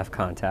 104 F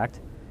contact,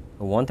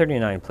 a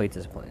 139 plate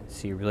discipline,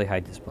 see really high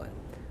discipline,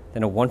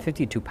 then a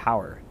 152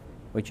 power,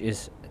 which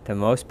is the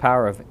most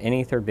power of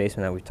any third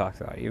baseman that we've talked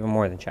about, even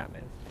more than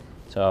Chapman.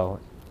 So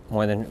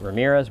more than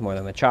Ramirez, more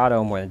than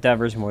Machado, more than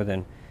Devers, more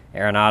than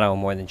Arenado,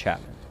 more than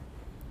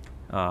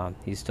Chapman.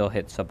 He still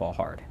hits the ball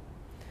hard.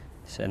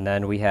 And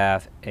then we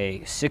have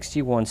a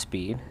 61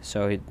 speed,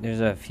 so there's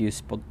a few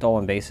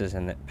stolen bases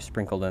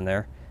sprinkled in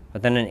there,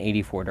 but then an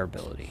 84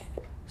 durability.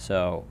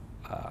 So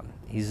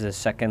he's the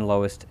second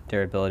lowest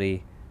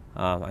durability.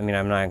 I'm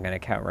not going to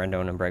count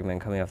Rendon and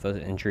Bregman coming off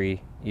those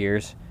injury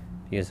years,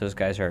 because those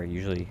guys are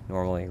usually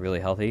normally really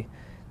healthy.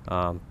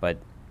 But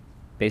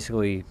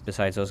basically,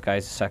 besides those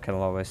guys, the second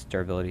lowest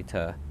durability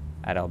to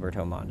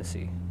Adalberto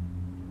Mondesi.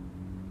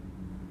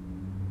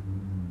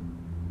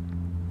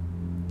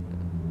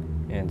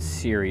 And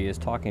Siri is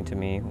talking to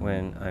me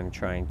when I'm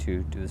trying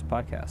to do this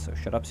podcast, so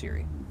shut up,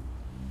 Siri.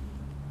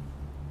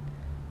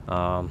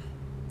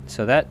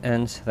 So that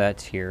ends that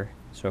tier.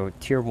 So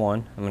tier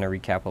 1, I'm going to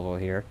recap a little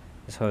here,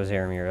 is Jose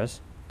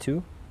Ramirez.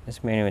 2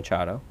 is Manny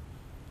Machado.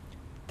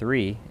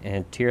 3,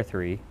 and tier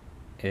 3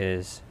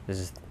 is, this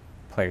is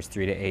players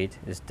 3 to 8,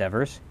 is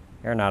Devers,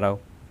 Arenado,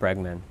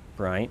 Bregman,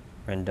 Bryant,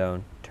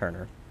 Rendon,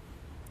 Turner.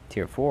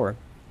 Tier 4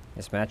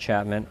 is Matt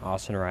Chapman,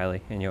 Austin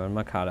Riley, and Nolan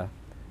Arenado.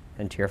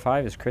 And tier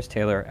 5 is Chris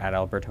Taylor,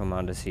 Adalberto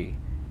Mondesi,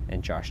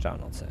 and Josh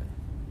Donaldson.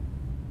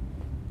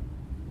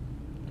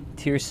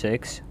 Tier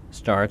 6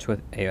 starts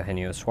with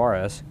Eugenio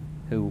Suarez,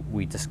 who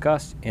we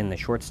discussed in the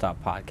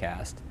Shortstop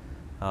podcast.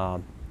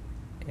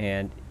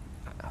 And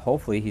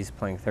hopefully he's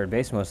playing third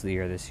base most of the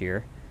year this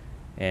year.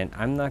 And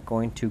I'm not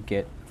going to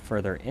get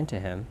further into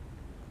him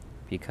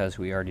because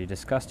we already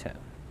discussed him.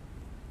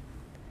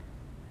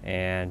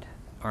 And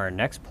our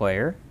next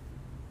player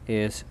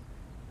is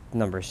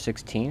number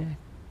 16,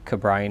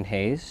 Ke'Bryan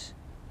Hayes.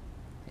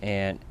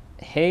 And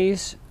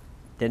Hayes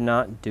did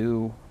not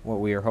do what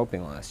we were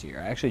hoping last year.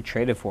 I actually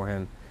traded for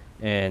him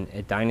in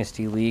a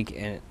dynasty league,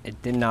 and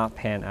it did not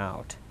pan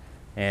out.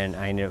 And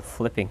I ended up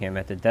flipping him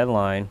at the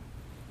deadline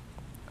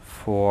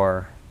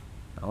for,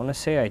 I want to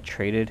say I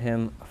traded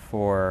him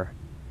for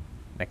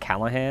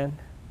McCallahan,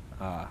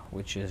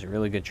 which is a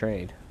really good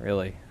trade,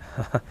 really.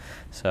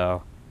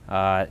 So,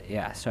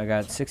 yeah, so I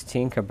got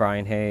 16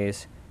 Ke'Bryan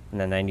Hayes,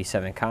 and then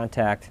 97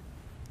 contact,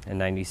 and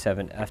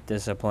 97 F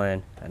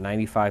discipline, a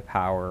 95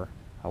 power,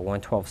 a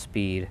 112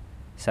 speed,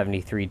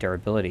 73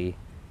 durability.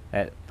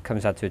 That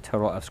comes out to a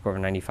total fScore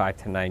of 95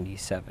 to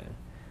 97.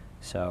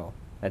 So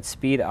that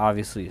speed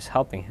obviously is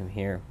helping him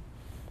here.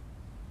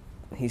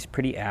 He's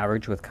pretty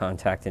average with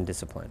contact and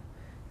discipline.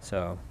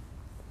 So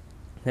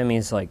that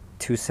means like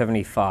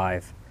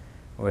 275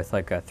 with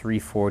like a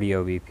 340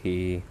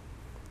 OBP,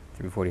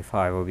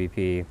 345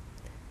 OBP,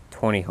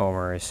 20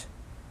 homers,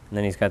 and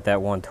then he's got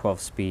that 112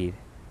 speed.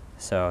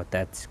 So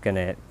that's going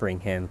to bring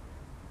him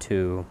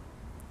to,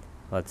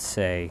 let's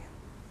say,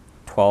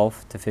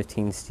 12 to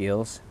 15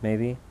 steals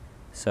maybe.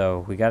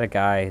 So we got a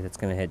guy that's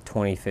going to hit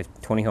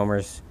 20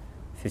 homers,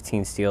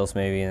 15 steals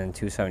maybe, and then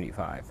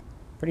 275.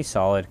 Pretty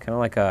solid, kind of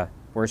like a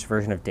worse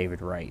version of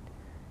David Wright.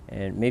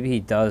 And maybe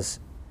he does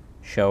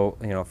show,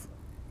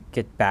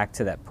 get back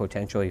to that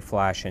potential he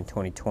flashed in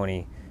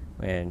 2020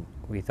 when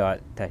we thought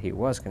that he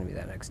was going to be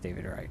that next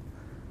David Wright.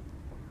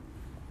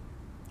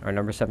 Our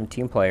number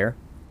 17 player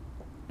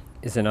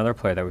is another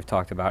player that we've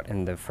talked about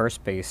in the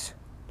first base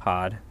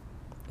pod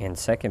and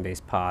second base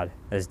pod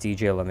as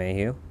DJ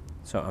LeMahieu.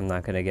 So I'm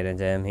not going to get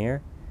into him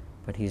here,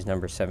 but he's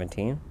number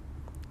 17.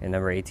 And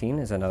number 18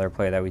 is another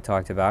player that we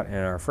talked about in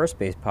our first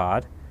base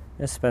pod,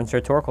 is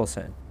Spencer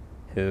Torkelson,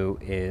 who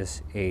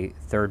is a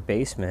third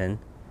baseman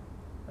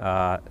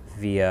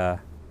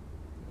via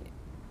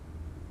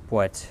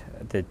what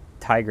the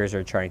Tigers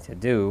are trying to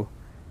do.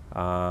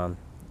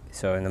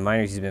 So in the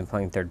minors, he's been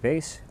playing third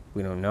base.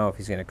 We don't know if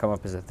he's going to come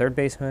up as a third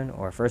baseman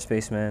or a first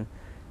baseman.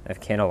 They have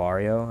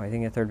Candelario, I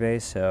think, at third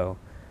base. So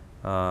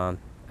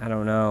I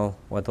don't know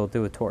what they'll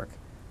do with Torque.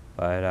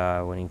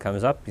 But when he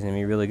comes up, he's going to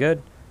be really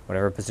good,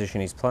 whatever position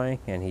he's playing.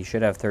 And he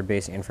should have third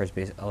base and first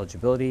base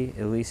eligibility,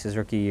 at least his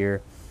rookie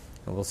year.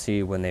 And we'll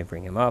see when they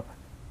bring him up,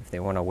 if they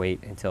want to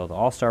wait until the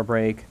All-Star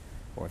break,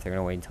 or if they're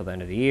going to wait until the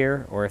end of the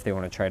year, or if they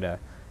want to try to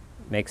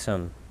make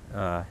some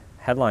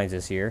headlines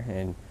this year.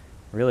 And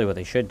really what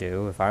they should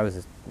do, if I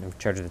was in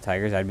charge of the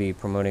Tigers, I'd be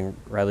promoting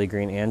Riley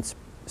Green and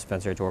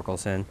Spencer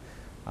Torkelson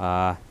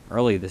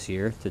early this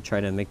year to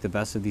try to make the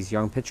best of these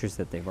young pitchers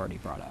that they've already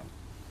brought up.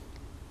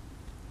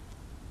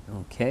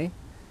 Okay,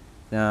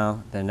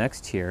 now the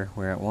next tier,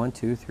 we're at 1,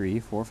 2, 3,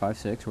 4, 5,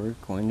 6. We're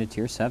going to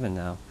tier 7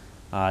 now.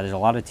 There's a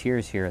lot of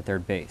tiers here at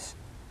third base.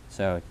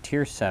 So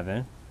tier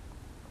 7,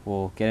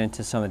 we'll get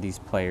into some of these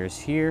players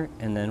here,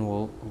 and then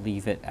we'll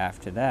leave it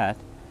after that.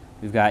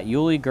 We've got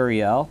Yuli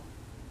Gurriel,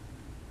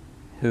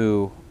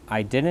 who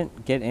I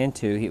didn't get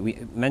into.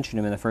 We mentioned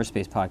him in the first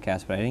base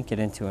podcast, but I didn't get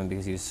into him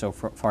because he was so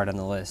far down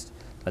the list.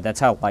 But that's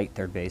how light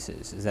third base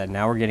is that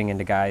now we're getting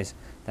into guys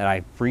that I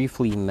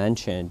briefly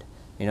mentioned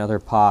in other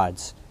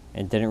pods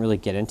and didn't really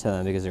get into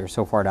them because they were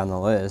so far down the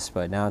list.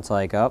 But now it's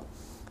like,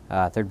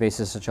 third base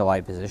is such a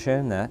light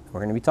position that we're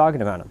going to be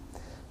talking about him.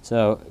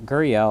 So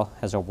Gurriel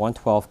has a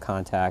 112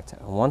 contact,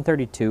 a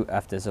 132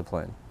 F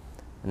discipline,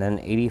 and then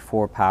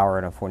 84 power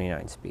and a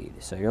 49 speed.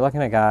 So you're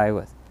looking at a guy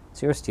with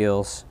 0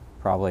 steals,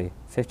 probably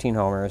 15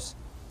 homers,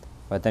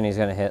 but then he's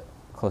going to hit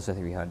close to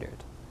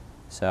 300.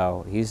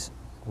 So he's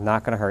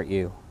not going to hurt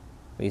you,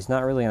 but he's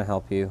not really going to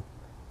help you.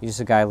 He's just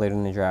a guy later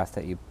in the draft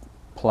that you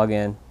plug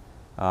in.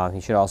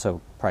 He should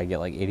also probably get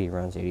like 80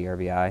 runs, 80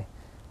 RBI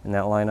in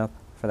that lineup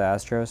for the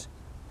Astros.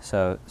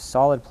 So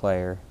solid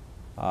player,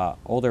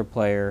 older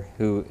player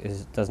who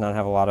does not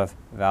have a lot of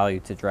value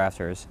to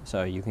drafters,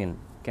 so you can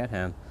get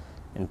him.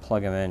 and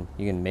plug him in,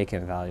 you can make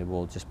him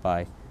valuable just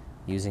by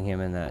using him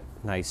in that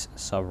nice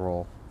sub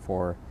role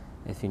for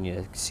if you need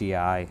a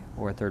CI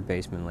or a third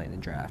baseman late in the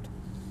draft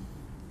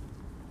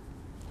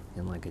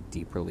in like a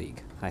deeper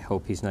league. I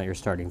hope he's not your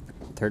starting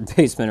third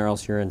baseman, or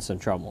else you're in some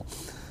trouble.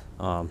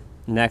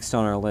 Next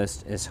on our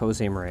list is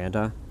Jose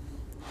Miranda,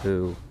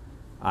 who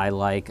I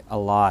like a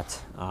lot.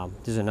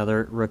 There's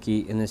another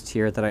rookie in this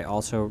tier that I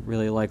also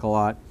really like a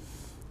lot.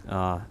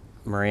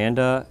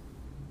 Miranda,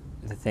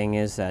 the thing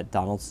is that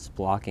Donaldson's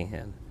blocking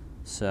him.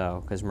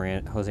 So, because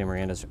Jose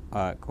Miranda's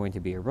going to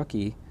be a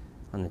rookie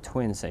on the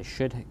Twins, they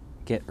should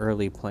get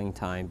early playing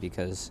time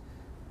because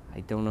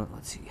I don't know,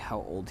 let's see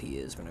how old he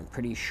is, but I'm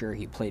pretty sure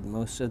he played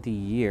most of the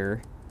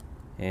year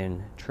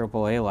in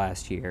AAA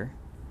last year.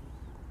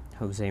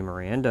 Jose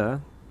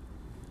Miranda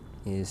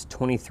is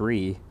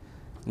 23,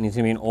 and he's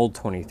going to be an old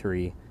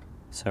 23.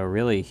 So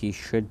really, he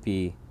should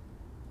be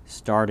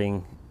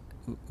starting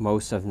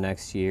most of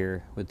next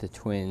year with the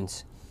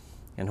Twins,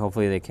 and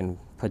hopefully they can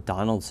put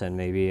Donaldson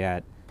maybe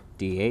at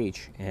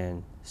DH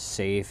and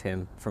save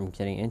him from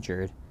getting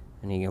injured,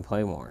 and he can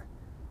play more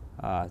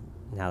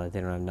now that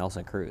they don't have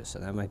Nelson Cruz. So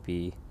that might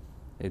be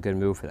a good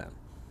move for them.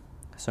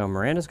 So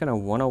Miranda's got a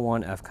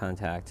 101 F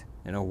contact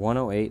and a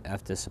 108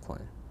 F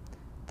discipline,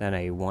 then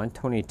a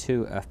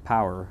 122 F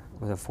power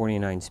with a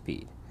 49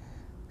 speed.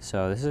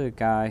 So this is a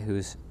guy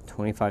who's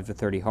 25 to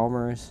 30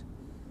 homers,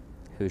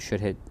 who should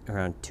hit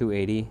around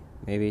 280,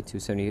 maybe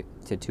 270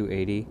 to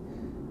 280,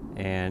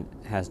 and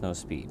has no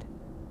speed.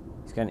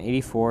 He's got an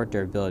 84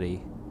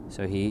 durability,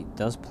 so he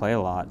does play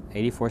a lot.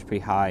 84 is pretty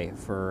high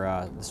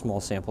for the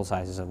small sample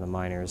sizes of the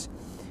minors.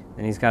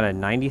 And he's got a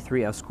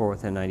 93 fScore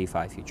with a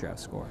 95 future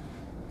fScore.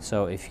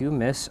 So if you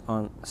miss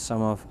on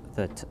some of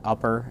the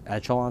upper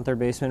echelon third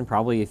baseman,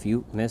 probably if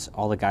you miss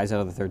all the guys out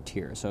of the third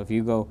tier. So if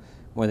you go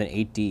more than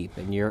 8 deep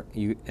and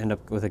you end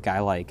up with a guy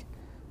like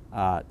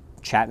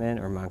Chapman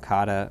or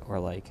Moncada or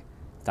like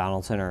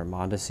Donaldson or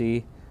Mondesi,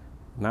 you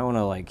might want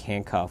to like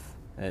handcuff.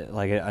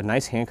 Like a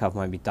nice handcuff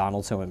might be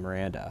Donaldson with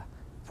Miranda.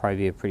 Probably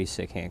be a pretty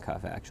sick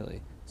handcuff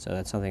actually. So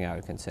that's something I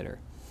would consider.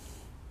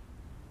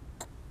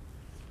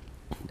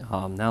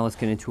 Now let's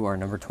get into our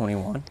number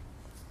 21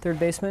 third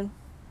baseman,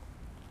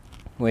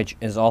 which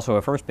is also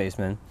a first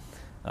baseman,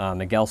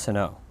 Miguel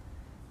Sano.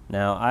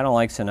 Now I don't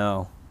like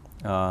Sano,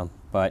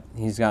 but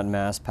he's got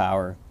mass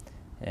power,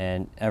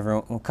 and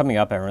coming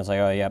up, everyone's like,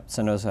 oh, yep,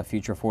 Sano's a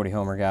future 40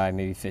 homer guy,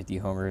 maybe 50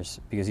 homers,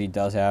 because he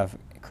does have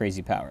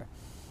crazy power.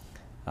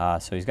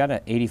 So he's got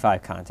an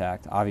 85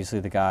 contact. Obviously,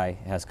 the guy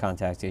has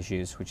contact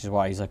issues, which is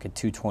why he's like a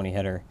 220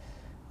 hitter.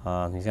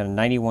 He's got a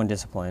 91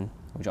 discipline,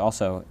 which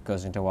also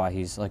goes into why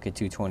he's like a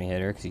 220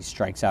 hitter, because he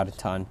strikes out a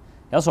ton.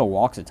 He also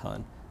walks a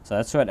ton. So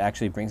that's what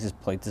actually brings his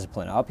plate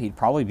discipline up. He'd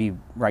probably be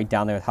right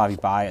down there with Javi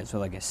Baez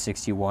with like a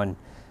 61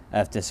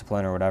 F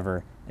discipline or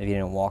whatever if he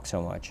didn't walk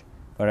so much.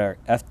 But our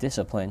F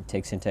discipline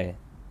takes into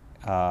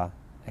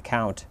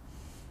account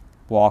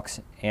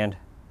walks and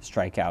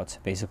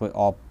strikeouts, basically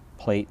all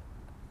plate,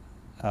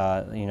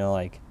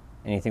 like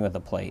anything with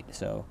a plate.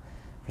 So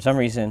for some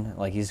reason,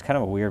 like he's kind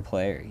of a weird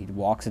player. He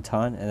walks a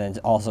ton and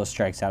then also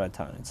strikes out a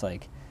ton. It's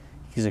like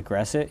he's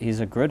aggressive.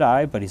 He's a good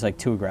eye, but he's like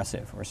too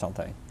aggressive or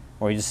something.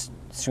 Or he just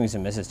swings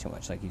and misses too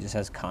much. Like he just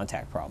has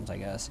contact problems, I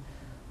guess.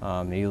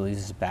 Maybe he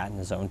leaves his bat in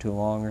the zone too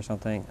long or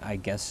something. I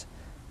guess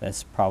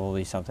that's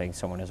probably something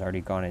someone has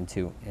already gone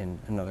into in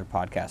another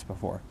podcast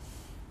before.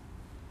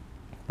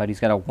 But he's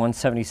got a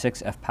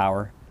 176 F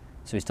power,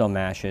 so he still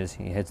mashes.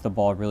 He hits the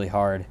ball really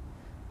hard,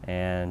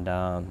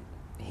 and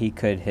he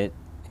could hit,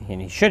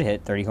 and he should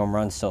hit 30 home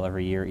runs still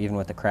every year, even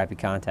with the crappy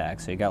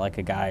contact. So you got like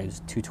a guy who's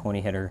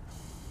 220 hitter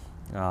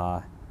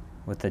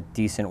with a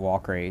decent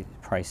walk rate,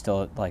 probably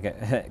still like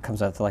it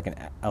comes out to like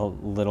a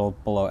little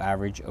below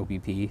average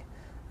OBP,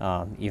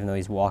 even though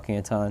he's walking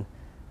a ton.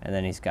 And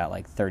then he's got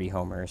like 30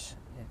 homers.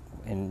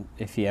 And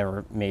if he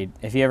ever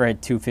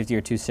had 250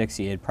 or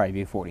 260, it'd probably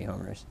be 40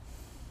 homers.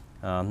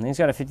 And he's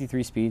got a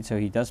 53 speed, so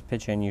he does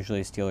pitch in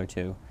usually a steal or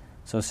two.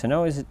 So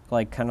Sano is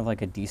like kind of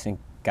like a decent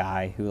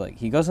guy who like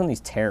he goes on these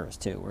tears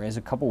too, where he has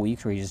a couple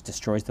weeks where he just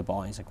destroys the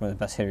ball and he's like one of the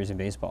best hitters in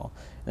baseball,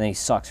 and then he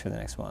sucks for the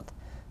next month.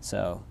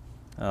 So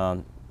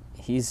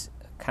he's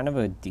kind of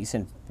a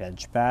decent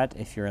bench bat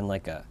if you're in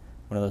like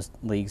one of those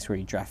leagues where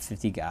you draft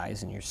 50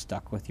 guys and you're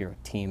stuck with your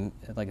team,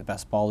 like a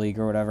best ball league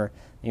or whatever.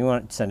 You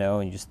want Sano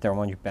and you just throw him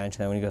on your bench,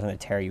 and then when he goes on a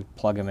tear, you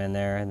plug him in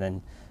there, and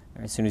then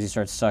as soon as he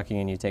starts sucking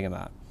in, you take him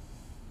out.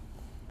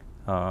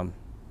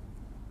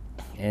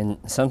 And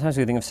sometimes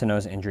we think of Sano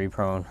as injury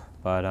prone,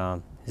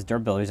 but his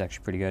durability is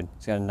actually pretty good.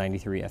 He's got a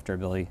 93 F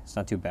durability. It's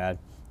not too bad,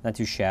 not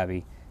too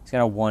shabby. He's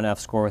got a 1 F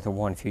score with a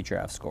 1 future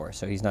F score,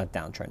 so he's not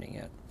downtrending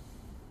yet,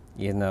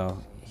 even though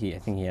I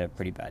think he had a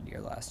pretty bad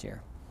year last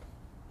year.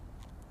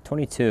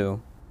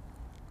 22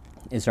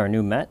 is our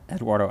new Met,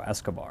 Eduardo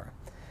Escobar.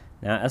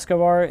 Now,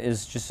 Escobar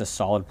is just a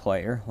solid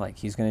player. Like,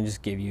 he's going to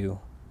just give you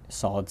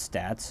solid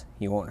stats.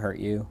 He won't hurt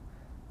you.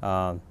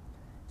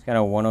 He's got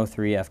a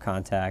 103 F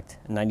contact,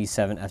 a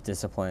 97 F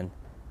discipline,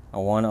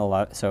 a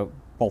 111, so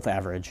both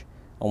average,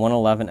 a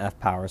 111 F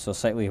power, so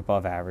slightly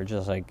above average.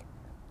 It's like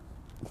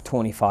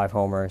 25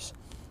 homers,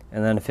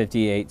 and then a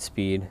 58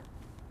 speed.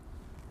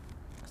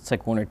 It's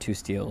like 1 or 2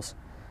 steals.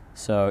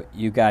 So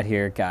you got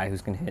here a guy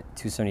who's going to hit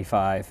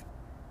 275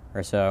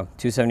 or so,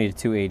 270 to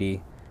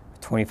 280,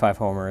 25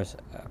 homers,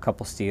 a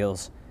couple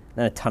steals, and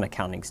then a ton of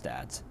counting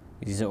stats.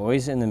 He's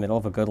always in the middle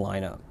of a good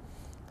lineup.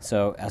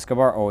 So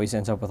Escobar always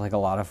ends up with like a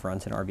lot of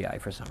runs and RBI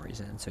for some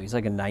reason. So he's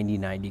like a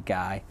 90-90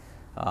 guy,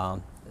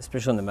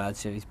 especially in the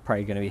Mets. He's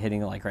probably going to be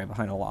hitting like right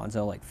behind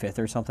Alonso, like 5th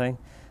or something.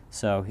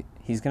 So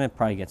he's going to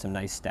probably get some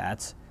nice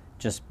stats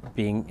just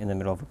being in the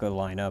middle of a good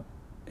lineup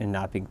and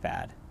not being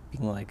bad,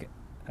 being like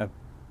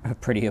a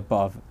pretty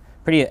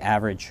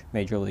average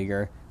major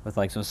leaguer with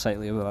like some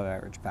slightly above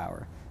average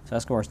power. So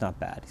Escobar's not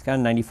bad. He's got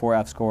a 94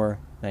 fScore,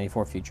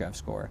 94 future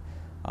fScore.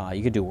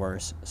 You could do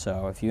worse.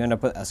 So if you end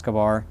up with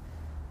Escobar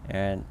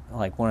and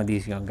like one of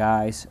these young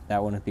guys,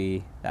 that wouldn't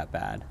be that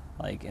bad.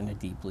 Like in a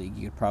deep league,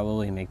 you could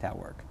probably make that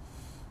work.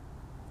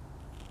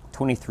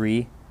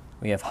 23,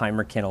 we have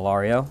Heimer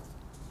Candelario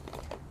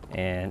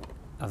and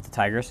of the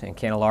Tigers, and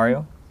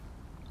Candelario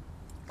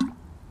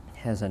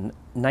has a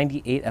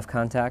 98 F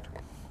contact,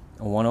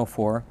 a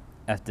 104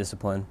 F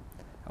discipline,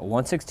 a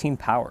 116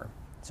 power.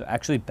 So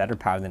actually better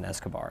power than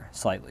Escobar,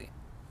 slightly.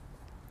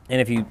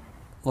 And if you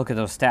look at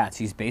those stats,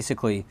 he's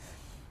basically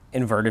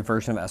inverted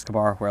version of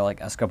Escobar, where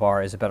like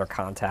Escobar is a better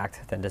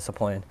contact than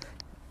discipline.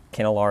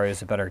 Candelario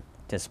is a better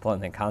discipline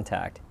than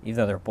contact, even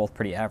though they're both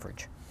pretty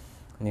average.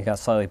 And he's got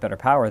slightly better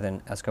power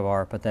than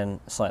Escobar, but then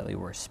slightly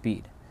worse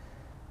speed.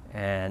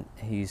 And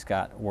he's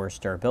got worse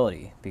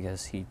durability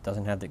because he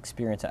doesn't have the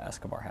experience that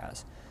Escobar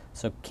has.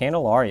 So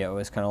Candelario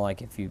is kind of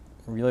like, if you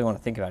really want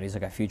to think about it, he's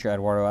like a future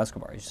Eduardo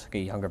Escobar. He's just like a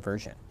younger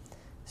version.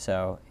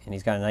 So, and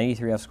he's got a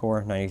 93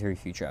 fScore, 93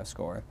 future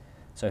fScore.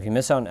 So if you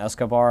miss out on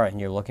Escobar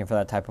and you're looking for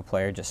that type of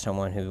player, just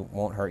someone who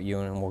won't hurt you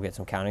and will get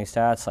some counting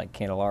stats, like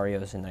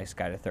Candelario is a nice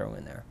guy to throw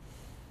in there.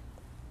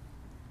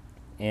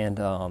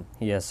 And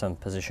he has some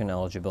position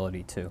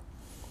eligibility too.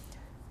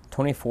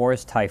 24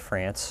 is Ty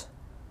France.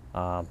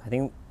 I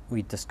think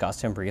we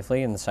discussed him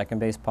briefly in the second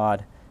base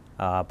pod,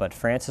 but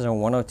France is a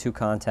 102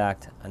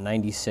 contact, a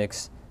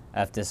 96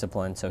 F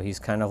discipline, so he's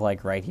kind of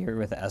like right here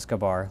with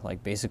Escobar,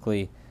 like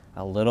basically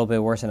a little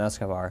bit worse than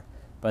Escobar,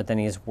 but then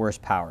he has worse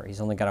power.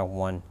 He's only got a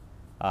 1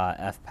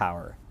 F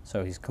power,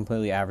 so he's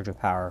completely average with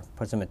power,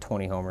 puts him at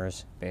 20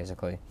 homers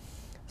basically.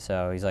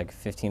 So he's like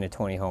 15 to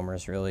 20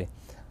 homers really.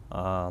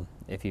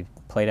 If he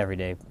played every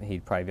day,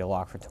 he'd probably be a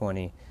lock for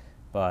 20.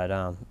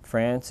 But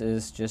France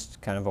is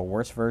just kind of a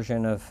worse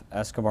version of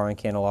Escobar and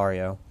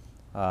Candelario.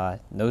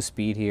 No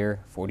speed here,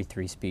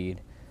 43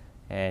 speed.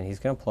 And he's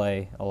going to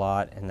play a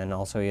lot. And then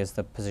also he has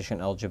the position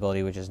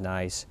eligibility, which is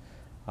nice.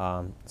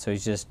 So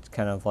he's just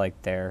kind of like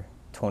there.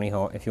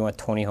 If you want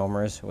 20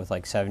 homers with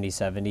like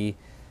 70-70,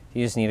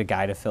 you just need a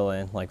guy to fill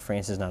in. Like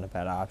France is not a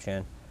bad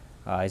option.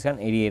 He's got an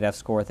 88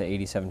 fScore with an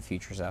 87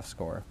 futures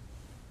fScore.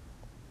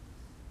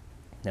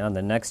 Now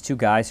the next two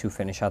guys who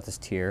finish out this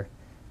tier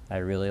I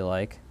really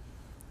like.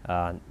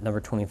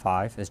 Number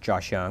 25 is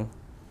Josh Young.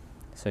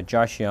 So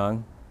Josh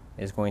Young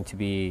is going to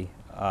be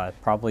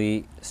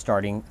probably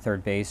starting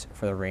third base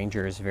for the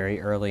Rangers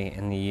very early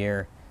in the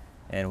year,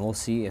 and we'll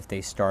see if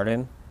they start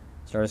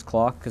his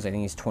clock, because I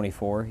think he's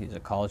 24. He's a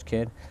college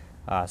kid.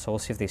 So we'll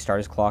see if they start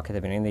his clock at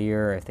the beginning of the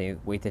year, or if they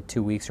wait the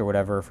 2 weeks or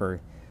whatever for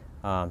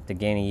to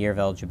gain a year of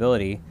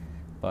eligibility.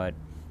 But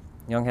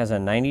Young has a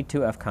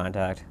 92 F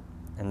contact,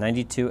 a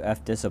 92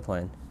 F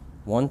discipline,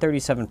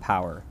 137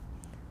 power,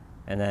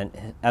 and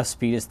then F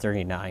speed is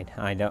 39.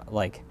 I don't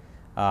like.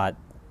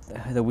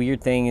 The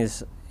weird thing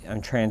is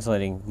I'm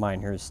translating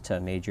minors to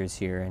majors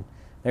here, and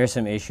there's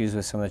some issues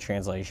with some of the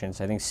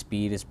translations. I think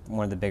speed is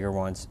one of the bigger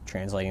ones,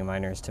 translating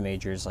minors to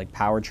majors. Like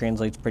power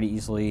translates pretty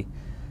easily,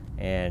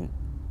 and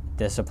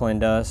discipline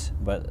does,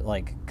 but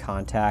like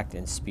contact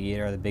and speed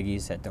are the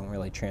biggies that don't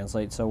really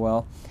translate so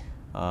well.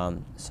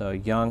 So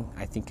Young,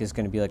 I think, is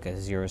going to be like a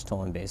 0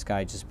 stolen base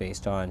guy just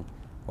based on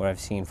what I've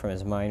seen from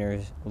his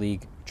minors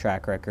league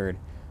track record,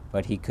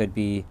 but he could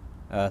be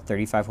a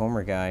 35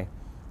 homer guy.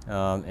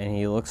 And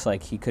he looks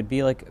like he could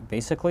be like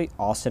basically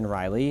Austin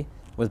Riley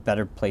with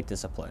better plate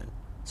discipline.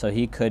 So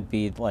he could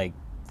be like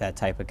that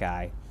type of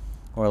guy,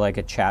 or like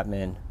a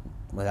Chapman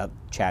without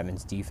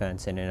Chapman's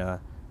defense and in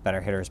a better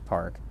hitter's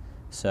park.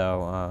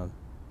 So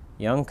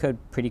Young could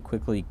pretty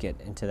quickly get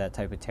into that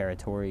type of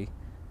territory,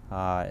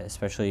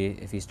 especially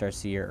if he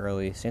starts the year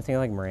early. Same thing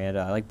like Miranda.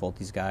 I like both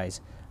these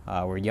guys,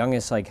 where Young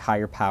is like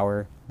higher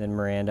power than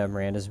Miranda.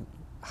 Miranda's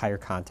higher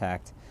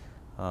contact.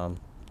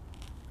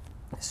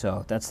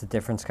 So that's the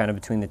difference kind of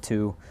between the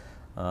two.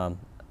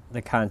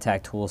 The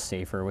contact tool is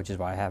safer, which is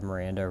why I have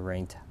Miranda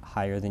ranked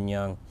higher than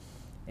Young.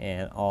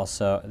 And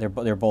also,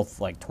 they're both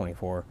like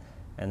 24.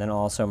 And then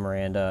also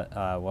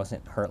Miranda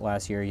wasn't hurt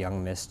last year.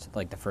 Young missed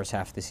like the first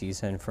half of the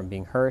season from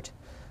being hurt.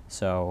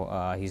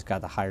 So he's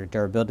got the higher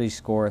durability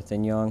score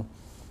than Young,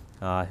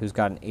 who's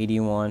got an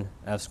 81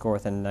 fScore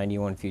with a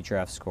 91 future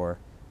fScore.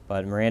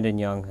 But Miranda and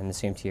Young in the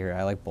same tier.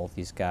 I like both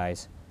these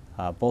guys.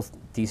 Both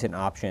decent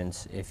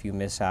options if you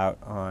miss out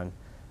on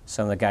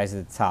some of the guys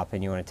at the top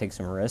and you want to take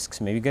some risks.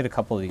 Maybe get a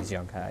couple of these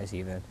young guys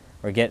even,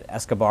 or get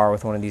Escobar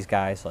with one of these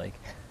guys. Like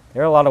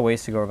there are a lot of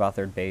ways to go about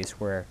third base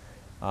where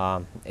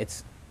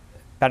it's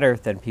better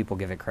than people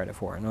give it credit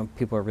for. I know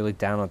people are really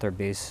down on third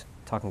base,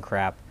 talking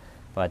crap,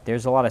 but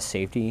there's a lot of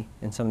safety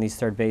in some of these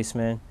third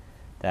basemen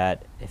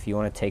that if you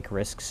want to take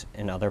risks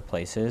in other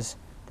places,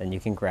 then you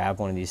can grab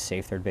one of these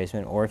safe third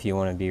basemen, or if you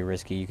want to be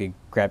risky, you could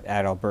grab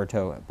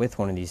Adalberto with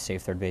one of these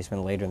safe third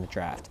basemen later in the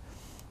draft.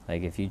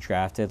 Like if you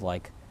drafted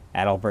like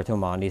Adalberto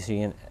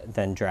Mondesi and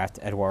then draft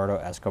Eduardo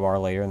Escobar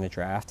later in the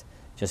draft,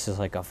 just as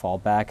like a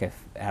fallback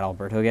if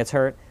Adalberto gets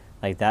hurt,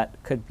 like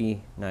that could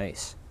be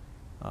nice,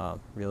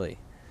 really.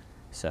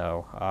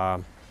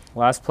 So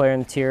last player in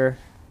the tier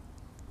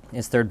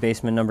is third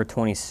baseman number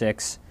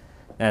 26.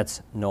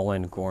 That's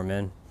Nolan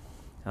Gorman.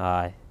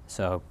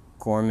 So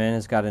Gorman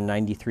has got a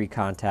 93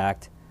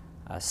 contact,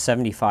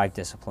 75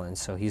 discipline.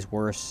 So he's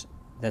worse.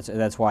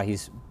 That's why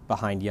he's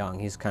behind Young.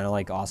 He's kind of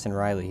like Austin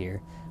Riley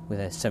here with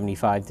a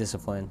 75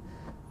 discipline.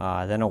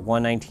 Then a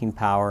 119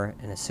 power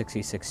and a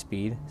 66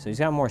 speed. So he's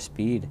got more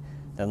speed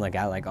than a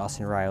guy like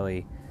Austin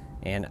Riley.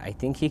 And I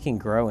think he can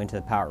grow into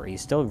the power.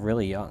 He's still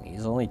really young.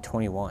 He's only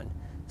 21.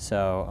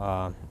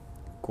 So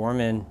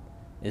Gorman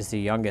is the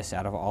youngest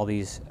out of all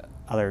these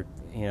other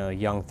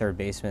young third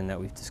basemen that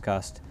we've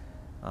discussed.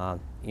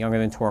 Younger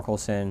than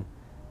Torkelson.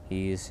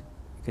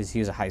 Because he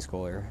was a high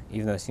schooler,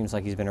 even though it seems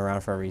like he's been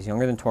around forever. He's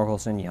younger than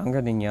Torkelson,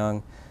 younger than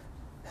Young,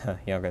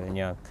 younger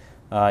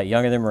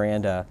than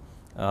Miranda.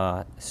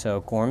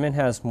 So Gorman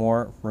has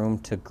more room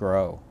to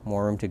grow,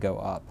 more room to go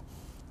up.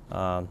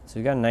 So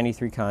we got a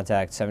 93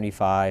 contact,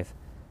 75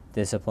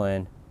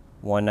 discipline,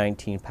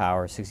 119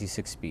 power,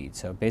 66 speed.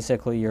 So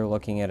basically you're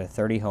looking at a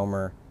 30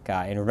 homer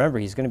guy. And remember,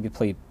 he's going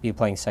to be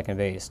playing second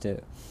base too.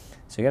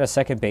 So you got a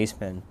second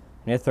baseman, and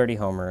he had 30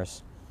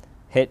 homers,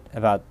 hit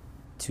about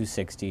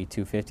 260,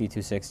 250,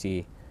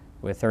 260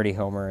 with 30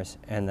 homers,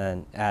 and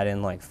then add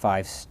in like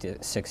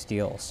 6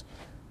 steals.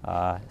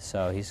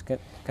 So he's going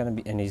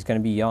to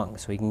be young,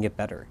 so he can get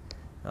better.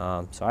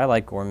 So I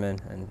like Gorman,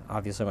 and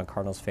obviously I'm a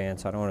Cardinals fan,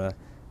 so I don't want to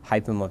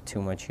hype him up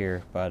too much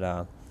here. But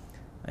I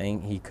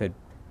think he could.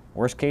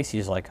 Worst case,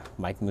 he's like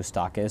Mike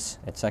Moustakas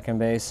at second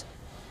base,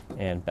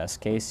 and best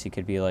case, he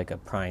could be like a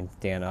prime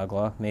Dan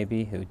Uggla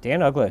maybe. Who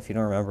Dan Uggla, if you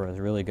don't remember, was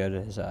really good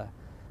as a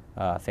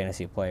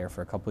fantasy player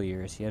for a couple of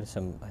years. I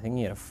think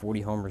he had a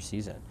 40 homer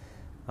season.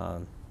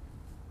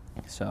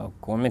 So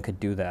Gorman could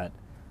do that,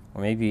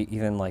 or maybe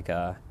even like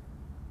a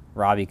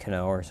Robbie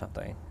Cano or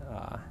something.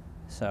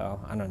 So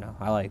I don't know.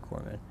 I like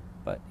Gorman,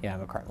 but yeah,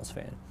 I'm a Cardinals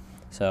fan.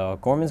 So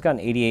Gorman's got an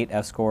 88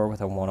 fScore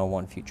with a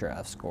 101 future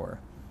fScore.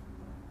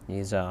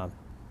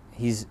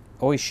 He's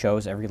always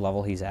shows every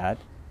level he's at.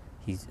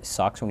 He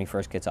sucks when he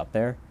first gets up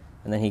there,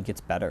 and then he gets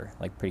better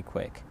like pretty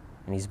quick.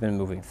 And he's been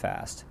moving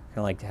fast, kind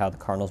of like how the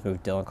Cardinals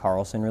moved Dylan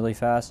Carlson really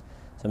fast.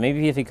 So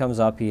maybe if he comes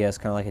up, he has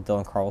kind of like a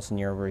Dylan Carlson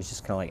year where he's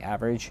just kind of like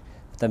average.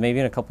 But then maybe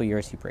in a couple of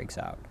years he breaks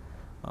out,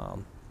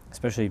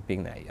 especially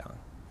being that young.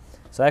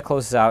 So that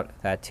closes out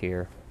that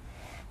tier,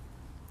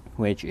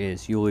 which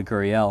is Yuli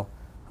Gurriel,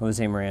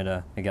 Jose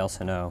Miranda, Miguel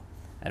Sano,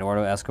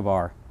 Eduardo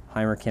Escobar,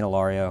 Heimer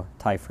Candelario,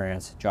 Ty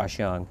France, Josh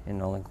Young, and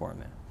Nolan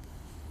Gorman.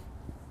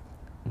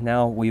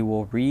 Now we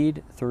will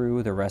read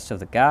through the rest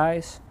of the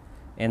guys,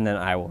 and then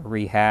I will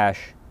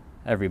rehash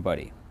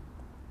everybody.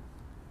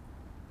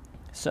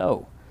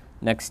 So,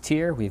 next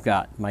tier, we've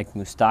got Mike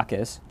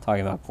Moustakas,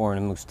 talking about Bourne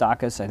and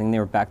Moustakas. I think they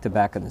were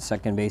back-to-back in the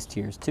second base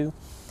tiers, too.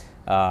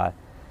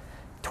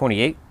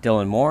 28,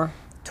 Dylan Moore.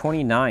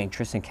 29,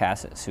 Tristan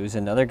Casas, who's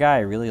another guy I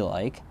really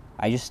like.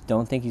 I just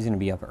don't think he's going to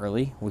be up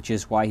early, which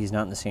is why he's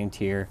not in the same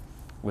tier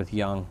with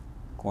Young,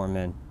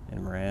 Gorman,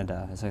 and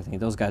Miranda, as I think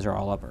those guys are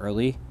all up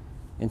early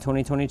in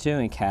 2022,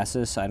 and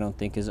Casas I don't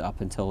think is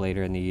up until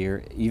later in the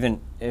year,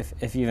 even if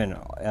even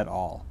at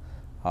all.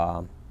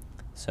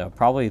 So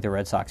probably the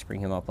Red Sox bring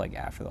him up like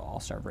after the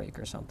All-Star break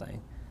or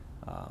something,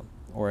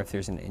 or if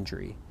there's an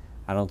injury.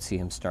 I don't see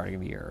him starting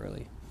the year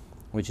early,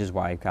 which is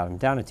why I got him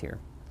down a tier.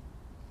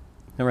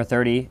 Number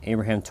 30,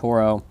 Abraham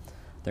Toro.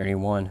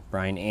 31,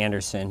 Brian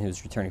Anderson,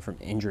 who's returning from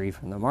injury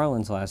from the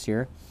Marlins last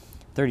year.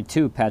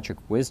 32, Patrick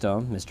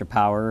Wisdom, Mr.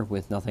 Power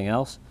with nothing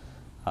else.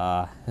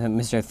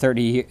 Mr.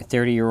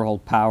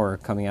 30-year-old Power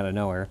coming out of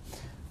nowhere.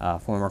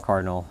 Former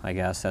Cardinal, I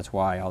guess. That's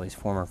why all these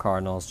former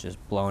Cardinals just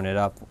blowing it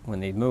up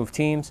when they move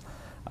teams.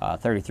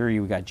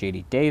 33, we got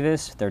J.D.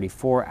 Davis.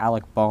 34,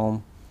 Alec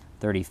Boehm.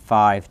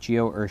 35,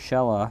 Gio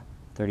Urshela.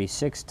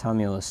 36,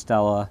 Tommy La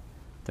Stella.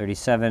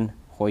 37,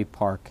 Hoy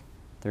Park.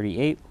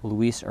 38,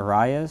 Luis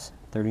Arias.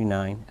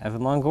 39,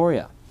 Evan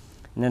Longoria.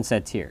 And then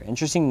set tier.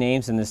 Interesting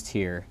names in this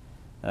tier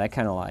that I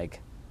kind of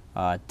like.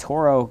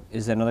 Toro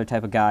is another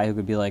type of guy who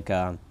could be like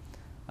a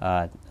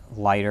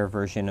lighter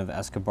version of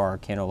Escobar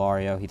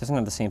Candelario. He doesn't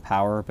have the same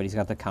power, but he's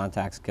got the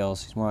contact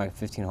skills. He's more like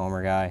a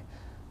 15-homer guy.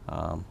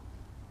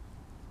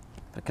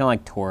 But kind of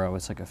like Toro,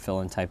 it's like a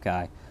fill-in type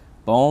guy.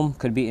 Boehm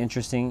could be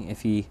interesting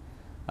if he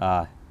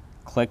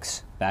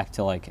clicks back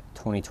to like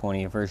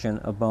 2020 version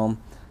of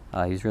Boehm.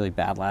 He was really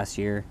bad last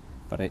year,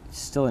 but it's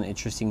still an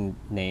interesting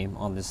name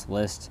on this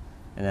list.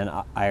 And then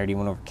I already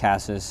went over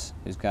Casas,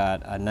 who's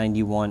got a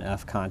 91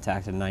 F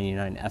contact and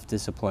 99 F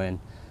discipline.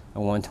 a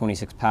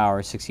 126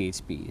 power, 68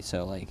 speed.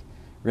 So, like,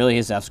 really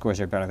his fScores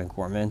are better than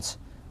Gorman's,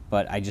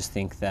 but I just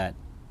think that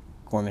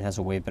Gorman has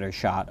a way better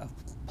shot of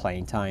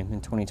playing time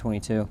in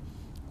 2022,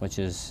 which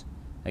is,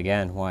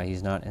 again, why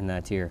he's not in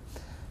that tier.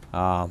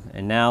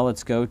 And now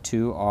let's go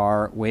to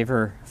our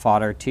waiver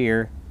fodder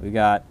tier. We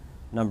got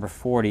number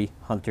 40,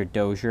 Hunter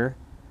Dozier.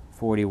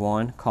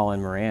 41, Colin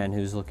Moran,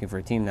 who's looking for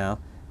a team now.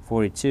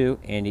 42,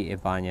 Andy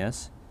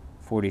Ibanez.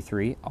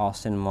 43,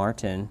 Austin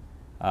Martin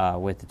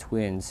with the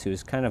Twins,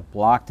 who's kind of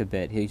blocked a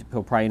bit.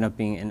 He'll probably end up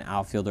being an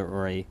outfielder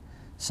or a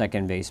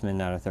second baseman,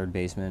 not a third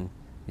baseman,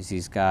 because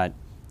he's got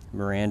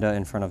Miranda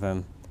in front of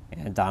him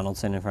and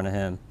Donaldson in front of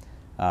him.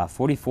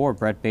 44,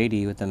 Brett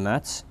Beatty with the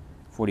Mets.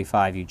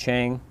 45, Yu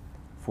Chang.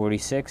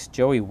 46,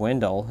 Joey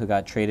Wendell, who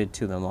got traded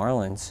to the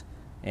Marlins,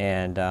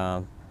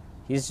 and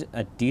he's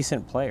a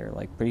decent player,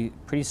 like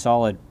pretty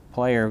solid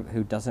player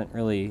who doesn't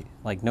really,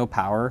 like, no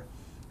power,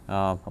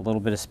 a little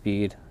bit of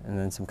speed, and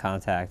then some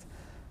contact.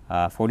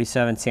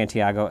 47,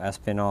 Santiago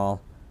Espinal.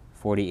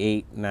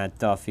 48, Matt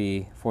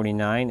Duffy.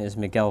 49 is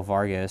Miguel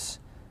Vargas,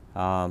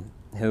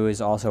 who is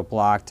also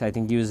blocked. I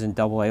think he was in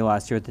Double-A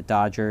last year at the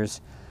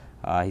Dodgers.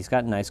 He's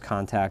got nice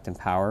contact and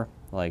power.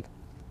 Like,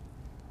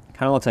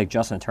 kind of looks like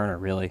Justin Turner,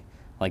 really.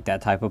 Like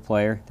that type of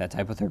player, that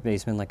type of third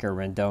baseman, like a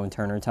Rendon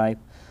Turner type.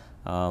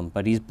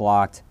 But he's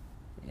blocked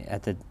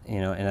at the,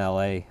 in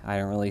LA. I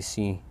don't really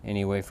see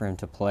any way for him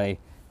to play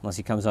unless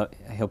he comes up.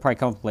 He'll probably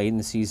come up late in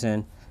the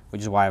season,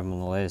 which is why I have him on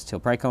the list. He'll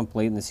probably come up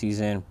late in the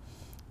season,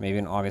 maybe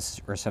in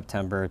August or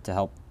September, to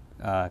help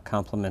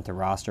complement the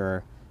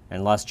roster.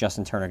 Unless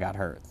Justin Turner got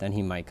hurt, then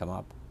he might come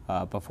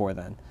up before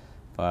then.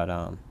 But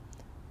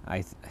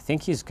I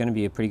think he's going to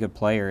be a pretty good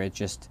player.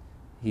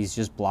 He's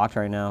just blocked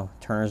right now.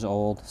 Turner's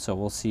old, so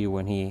we'll see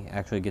when he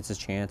actually gets his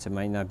chance. It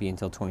might not be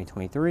until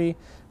 2023,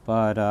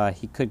 but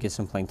he could get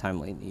some playing time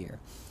late in the year.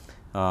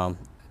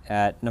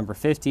 At number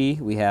 50,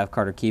 we have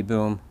Carter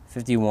Kieboom.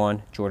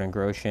 51, Jordan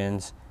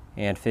Groshans.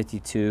 And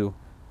 52,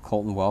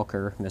 Colton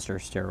Welker, Mr.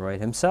 Steroid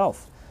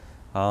himself.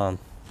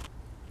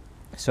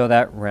 So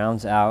that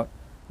rounds out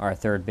our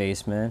third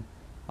baseman.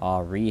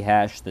 I'll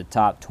rehash the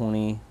top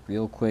 20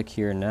 real quick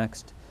here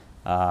next.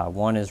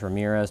 1 is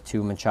Ramirez,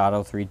 2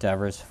 Machado, 3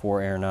 Devers,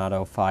 4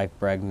 Arenado, 5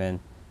 Bregman,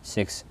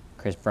 6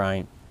 Kris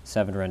Bryant,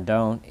 7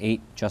 Rendon,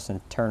 8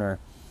 Justin Turner,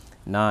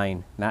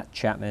 9 Matt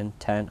Chapman,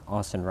 10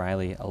 Austin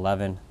Riley,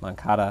 11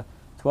 Moncada,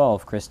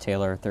 12 Chris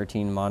Taylor,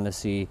 13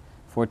 Mondesi,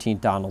 14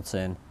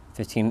 Donaldson,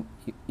 15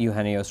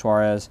 Eugenio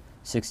Suarez,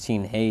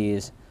 16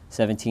 Hayes,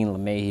 17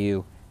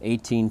 LeMahieu,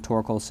 18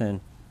 Torkelson,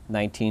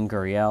 19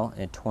 Gurriel,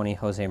 and 20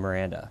 Jose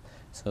Miranda.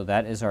 So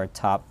that is our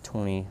top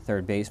 20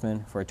 third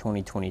baseman for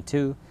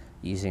 2022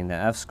 using the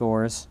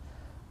fScores.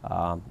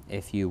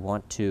 If you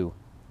want to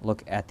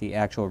look at the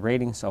actual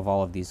ratings of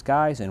all of these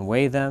guys and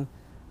weigh them,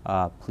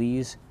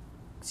 please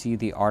see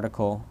the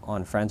article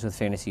on Friends with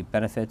Fantasy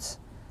Benefits.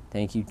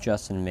 Thank you,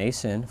 Justin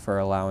Mason, for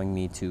allowing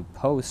me to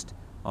post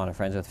on a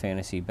Friends with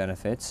Fantasy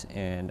Benefits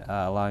and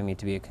allowing me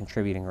to be a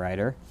contributing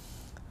writer,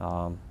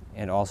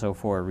 and also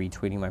for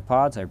retweeting my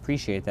pods. I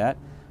appreciate that.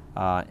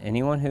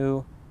 Anyone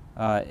who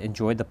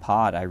enjoyed the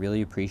pod, I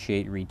really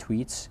appreciate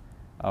retweets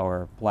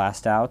or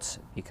blast outs,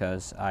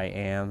 because I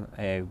am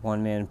a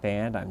one-man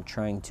band. I'm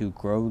trying to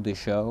grow the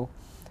show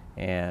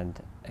and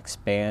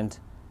expand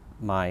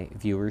my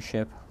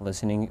viewership,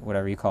 listening,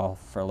 whatever you call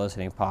for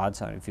listening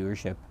pods, on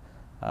viewership,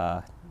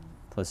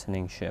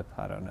 listening ship,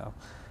 I don't know,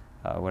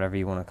 whatever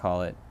you want to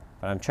call it.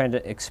 But I'm trying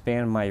to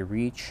expand my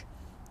reach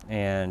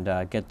and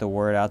get the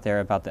word out there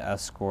about the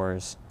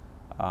fScores.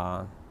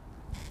 I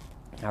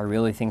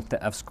really think the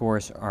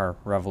fScores are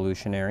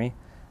revolutionary,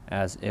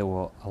 as it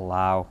will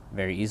allow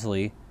very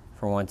easily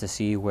for one to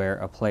see where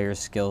a player's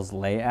skills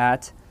lay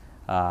at,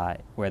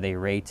 where they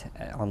rate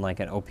on like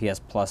an OPS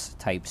plus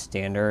type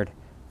standard,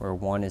 where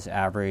 1 is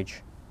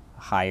average,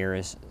 higher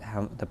is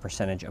the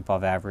percentage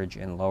above average,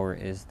 and lower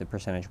is the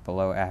percentage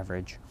below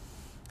average.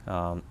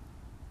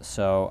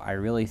 So I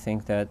really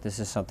think that this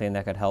is something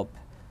that could help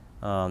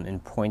in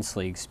points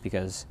leagues,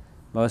 because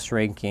most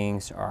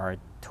rankings are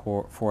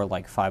for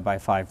like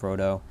 5x5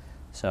 roto.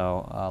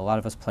 So a lot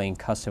of us playing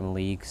custom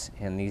leagues,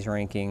 and these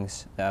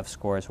rankings, the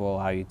fScores, will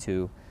allow you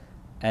to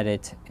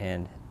edit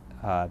and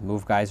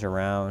move guys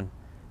around,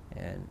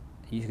 and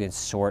you can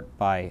sort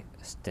by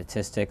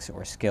statistics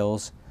or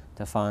skills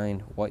to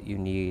find what you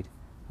need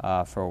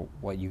for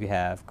what you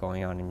have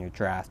going on in your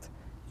draft.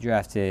 You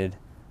drafted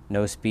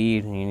no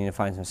speed and you need to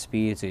find some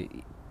speed. It's a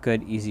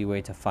good, easy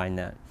way to find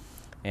that.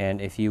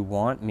 And if you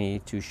want me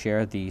to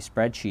share the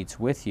spreadsheets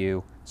with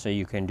you so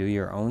you can do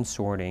your own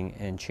sorting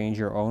and change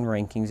your own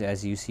rankings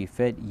as you see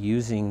fit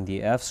using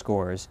the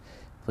fScores,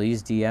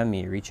 please DM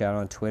me, reach out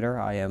on Twitter.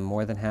 I am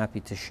more than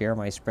happy to share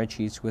my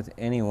spreadsheets with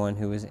anyone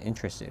who is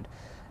interested.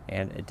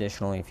 And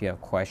additionally, if you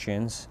have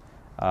questions,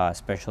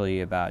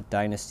 especially about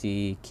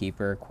Dynasty,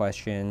 Keeper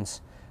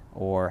questions,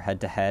 or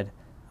head-to-head,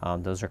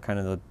 those are kind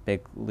of the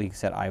big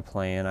leagues that I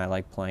play in. I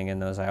like playing in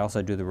those. I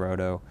also do the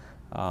Roto.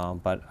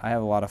 But I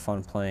have a lot of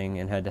fun playing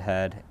in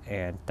head-to-head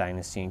and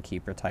Dynasty and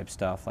Keeper type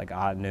stuff, like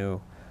odd new.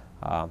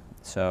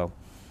 So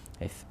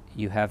if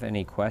you have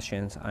any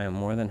questions, I am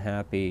more than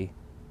happy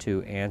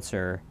to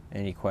answer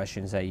any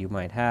questions that you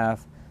might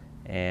have.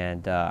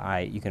 And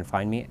you can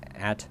find me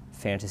at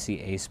Fantasy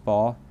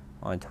Aceball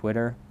on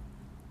Twitter.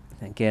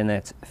 Again,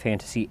 that's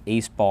Fantasy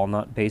Aceball,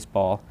 not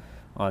baseball,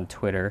 on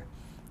Twitter.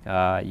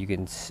 You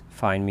can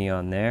find me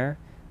on there.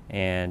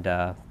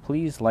 And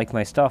please like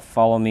my stuff,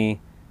 follow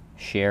me,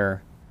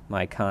 share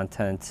my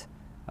content.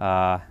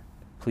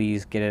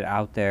 Please get it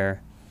out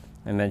there.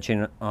 I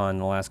mentioned on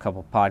the last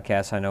couple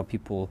podcasts, I know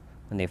people,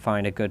 when they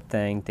find a good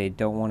thing, they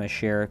don't want to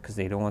share it because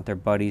they don't want their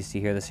buddies to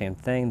hear the same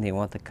thing. They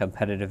want the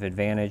competitive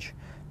advantage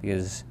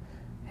because,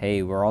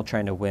 hey, we're all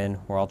trying to win.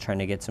 We're all trying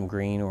to get some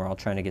green. We're all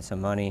trying to get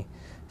some money.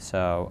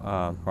 So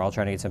we're all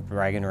trying to get some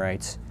bragging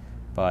rights.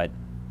 But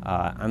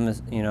I'm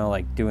just,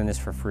 like doing this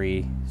for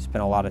free.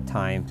 Spent a lot of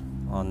time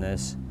on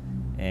this.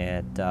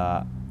 And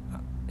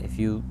if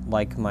you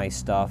like my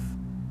stuff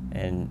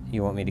and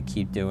you want me to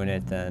keep doing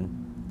it, then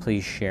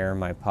please share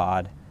my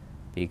pod,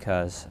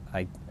 because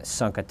I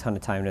sunk a ton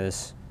of time to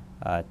this,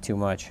 too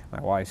much. My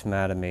wife's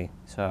mad at me,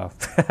 so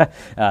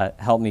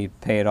help me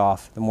pay it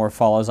off. The more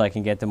follows I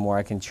can get, the more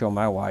I can show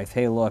my wife,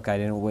 hey, look, I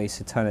didn't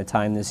waste a ton of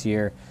time this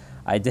year.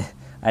 I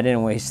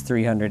didn't waste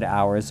 300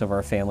 hours of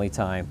our family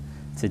time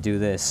to do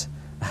this.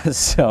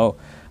 So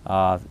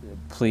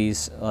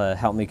please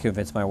help me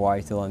convince my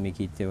wife to let me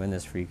keep doing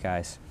this for you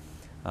guys.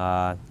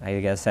 I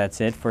guess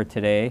that's it for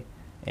today,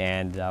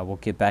 and we'll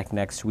get back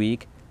next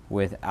week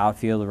with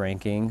outfield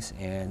rankings,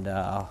 and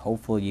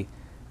hopefully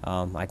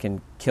I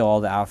can kill all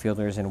the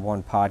outfielders in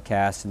one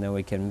podcast, and then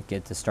we can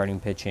get to starting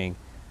pitching,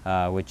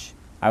 which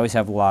I always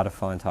have a lot of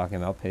fun talking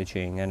about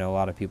pitching. I know a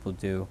lot of people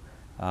do.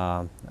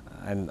 I'm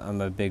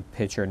a big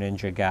pitcher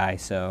ninja guy,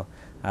 so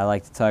I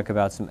like to talk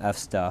about some F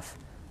stuff.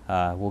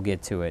 We'll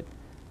get to it.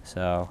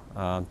 So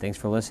thanks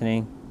for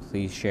listening.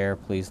 Please share,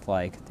 please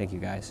like. Thank you,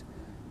 guys.